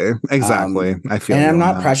 Exactly. I feel, and I'm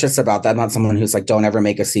not precious about that. I'm not someone who's like, don't ever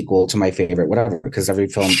make a sequel to my favorite, whatever, because every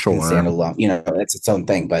film can stand alone. It's its own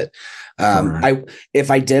thing. But if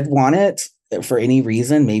I did want it for any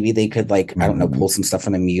reason, maybe they could I don't know, pull some stuff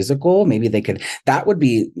from the musical. Maybe they could. That would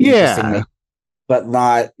be interesting. But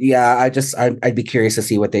not, I'd be curious to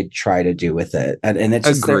see what they try to do with it. And it's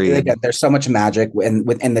just, there's so much magic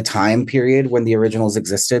within the time period when the originals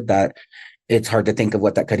existed that it's hard to think of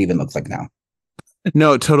what that could even look like now.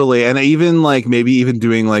 No, totally. And even maybe even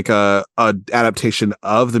doing a adaptation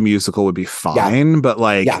of the musical would be fine. But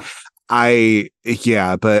but I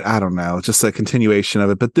don't know, just a continuation of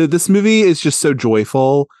it. But this movie is just so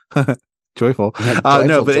joyful. Joyful.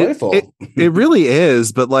 Joyful. It really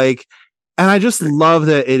is. But and I just love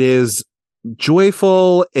that it is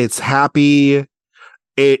joyful. It's happy.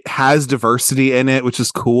 It has diversity in it, which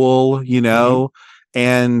is cool,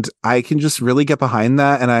 and I can just really get behind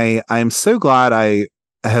that. And I'm so glad I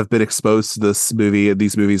have been exposed to these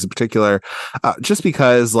movies in particular, just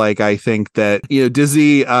because I think that,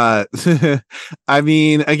 Disney, I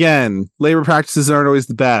mean, again, labor practices aren't always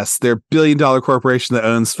the best. They're $1 billion corporation that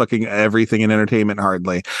owns fucking everything in entertainment,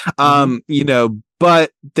 hardly,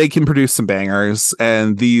 but they can produce some bangers,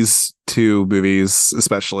 and these two movies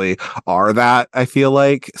especially are that, I feel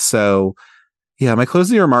like. So yeah, my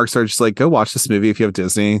closing remarks are just go watch this movie if you have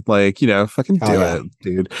Disney. Fucking do it,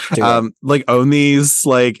 dude. Own these.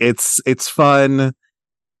 It's fun.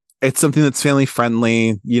 It's something that's family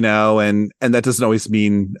friendly, and that doesn't always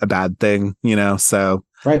mean a bad thing, so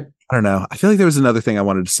right. I don't know. I feel like there was another thing I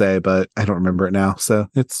wanted to say, but I don't remember it now. So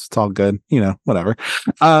it's all good, whatever.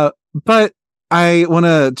 But I want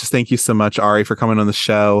to just thank you so much, Ari, for coming on the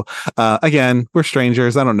show. Again, we're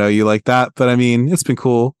strangers. I don't know you like that, but I mean, it's been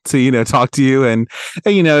cool to, talk to you. And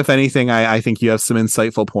if anything, I think you have some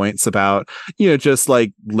insightful points about, just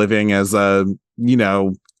living as a,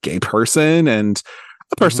 gay person and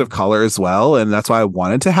a person of color as well. And that's why I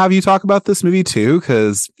wanted to have you talk about this movie too,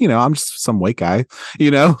 because I'm just some white guy,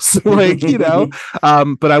 so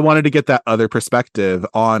but I wanted to get that other perspective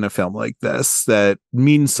on a film like this that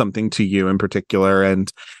means something to you in particular.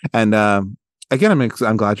 And again,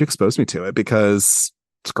 I'm glad you exposed me to it because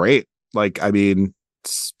it's great. I mean,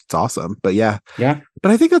 it's awesome. But yeah.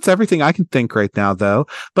 But I think that's everything I can think right now, though.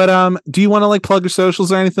 But do you want to plug your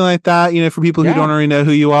socials or anything like that? For people who don't already know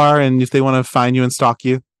who you are, and if they want to find you and stalk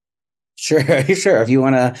you. Sure. If you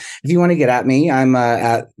want to get at me, I'm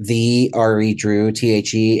at the Ari Drew,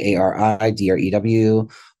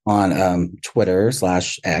 TheAridrew on Twitter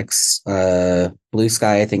 /X, Blue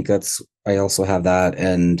Sky. I think I also have that,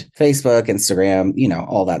 and Facebook, Instagram,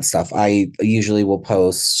 all that stuff. I usually will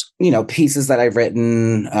post, pieces that I've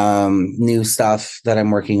written, new stuff that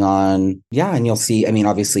I'm working on. Yeah. And you'll see,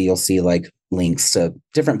 obviously you'll see links to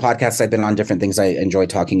different podcasts I've been on, different things I enjoy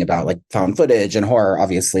talking about, like found footage and horror,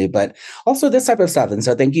 obviously, but also this type of stuff. And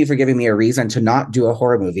so thank you for giving me a reason to not do a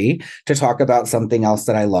horror movie, to talk about something else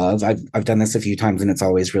that I love. I've done this a few times, and it's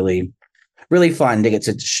always really, really fun to get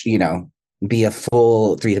to, be a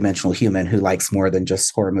full 3-dimensional human who likes more than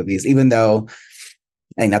just horror movies, even though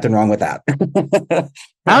ain't nothing wrong with that.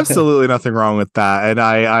 Absolutely nothing wrong with that. And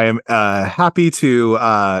I am happy to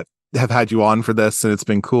have had you on for this, and it's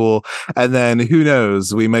been cool. And then who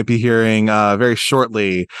knows, we might be hearing very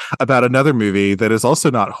shortly about another movie that is also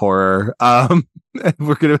not horror. And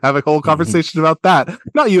we're going to have a whole conversation about that.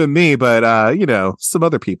 Not you and me, but some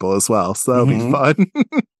other people as well. So that'll be fun.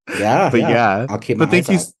 Yeah. I'll keep my eyes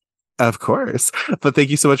out. Of course. But thank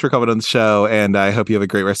you so much for coming on the show, and I hope you have a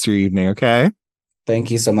great rest of your evening, okay? Thank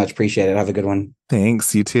you so much. Appreciate it. Have a good one.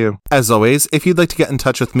 Thanks. You too. As always, if you'd like to get in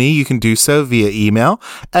touch with me, you can do so via email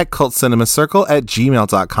at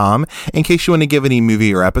cultcinemacircle@gmail.com in case you want to give any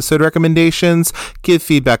movie or episode recommendations, give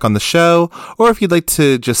feedback on the show, or if you'd like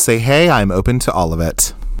to just say, hey, I'm open to all of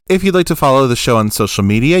it. If you'd like to follow the show on social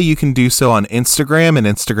media, you can do so on Instagram and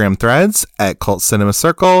Instagram threads at Cult Cinema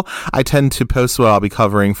Circle. I tend to post what I'll be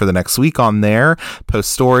covering for the next week on there,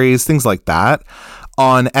 post stories, things like that.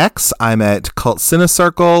 On X, I'm at Cult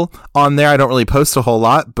Cinecircle. On there, I don't really post a whole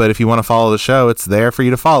lot, but if you want to follow the show, it's there for you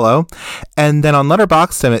to follow. And then on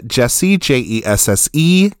Letterboxd, I'm at Jesse, Jesse,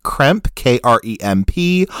 Kremp,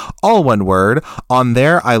 Kremp, all one word. On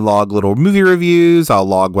there, I log little movie reviews, I'll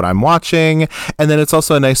log what I'm watching, and then it's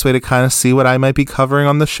also a nice way to kind of see what I might be covering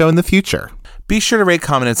on the show in the future. Be sure to rate,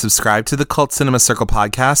 comment, and subscribe to the Cult Cinema Circle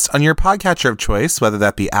podcast on your podcatcher of choice, whether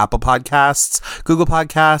that be Apple Podcasts, Google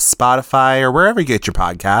Podcasts, Spotify, or wherever you get your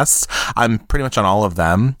podcasts. I'm pretty much on all of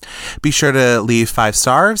them. Be sure to leave 5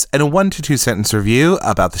 stars and a 1 to 2 sentence review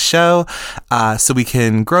about the show so we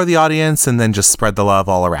can grow the audience and then just spread the love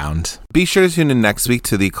all around. Be sure to tune in next week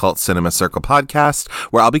to the Cult Cinema Circle podcast,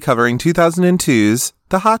 where I'll be covering 2002's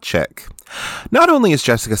The Hot Chick. Not only is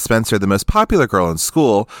Jessica Spencer the most popular girl in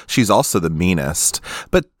school, she's also the meanest.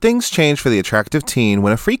 But things change for the attractive teen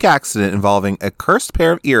when a freak accident involving a cursed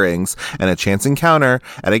pair of earrings and a chance encounter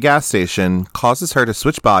at a gas station causes her to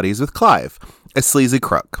switch bodies with Clive, a sleazy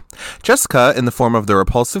crook. Jessica, in the form of the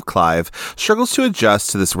repulsive Clive, struggles to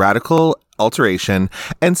adjust to this radical alteration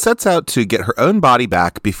and sets out to get her own body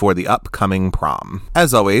back before the upcoming prom.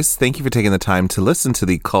 As always, thank you for taking the time to listen to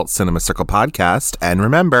the Cult Cinema Circle podcast. And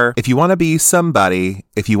remember, if you want to be somebody,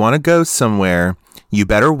 if you want to go somewhere, you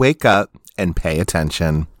better wake up and pay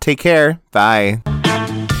attention. Take care. Bye.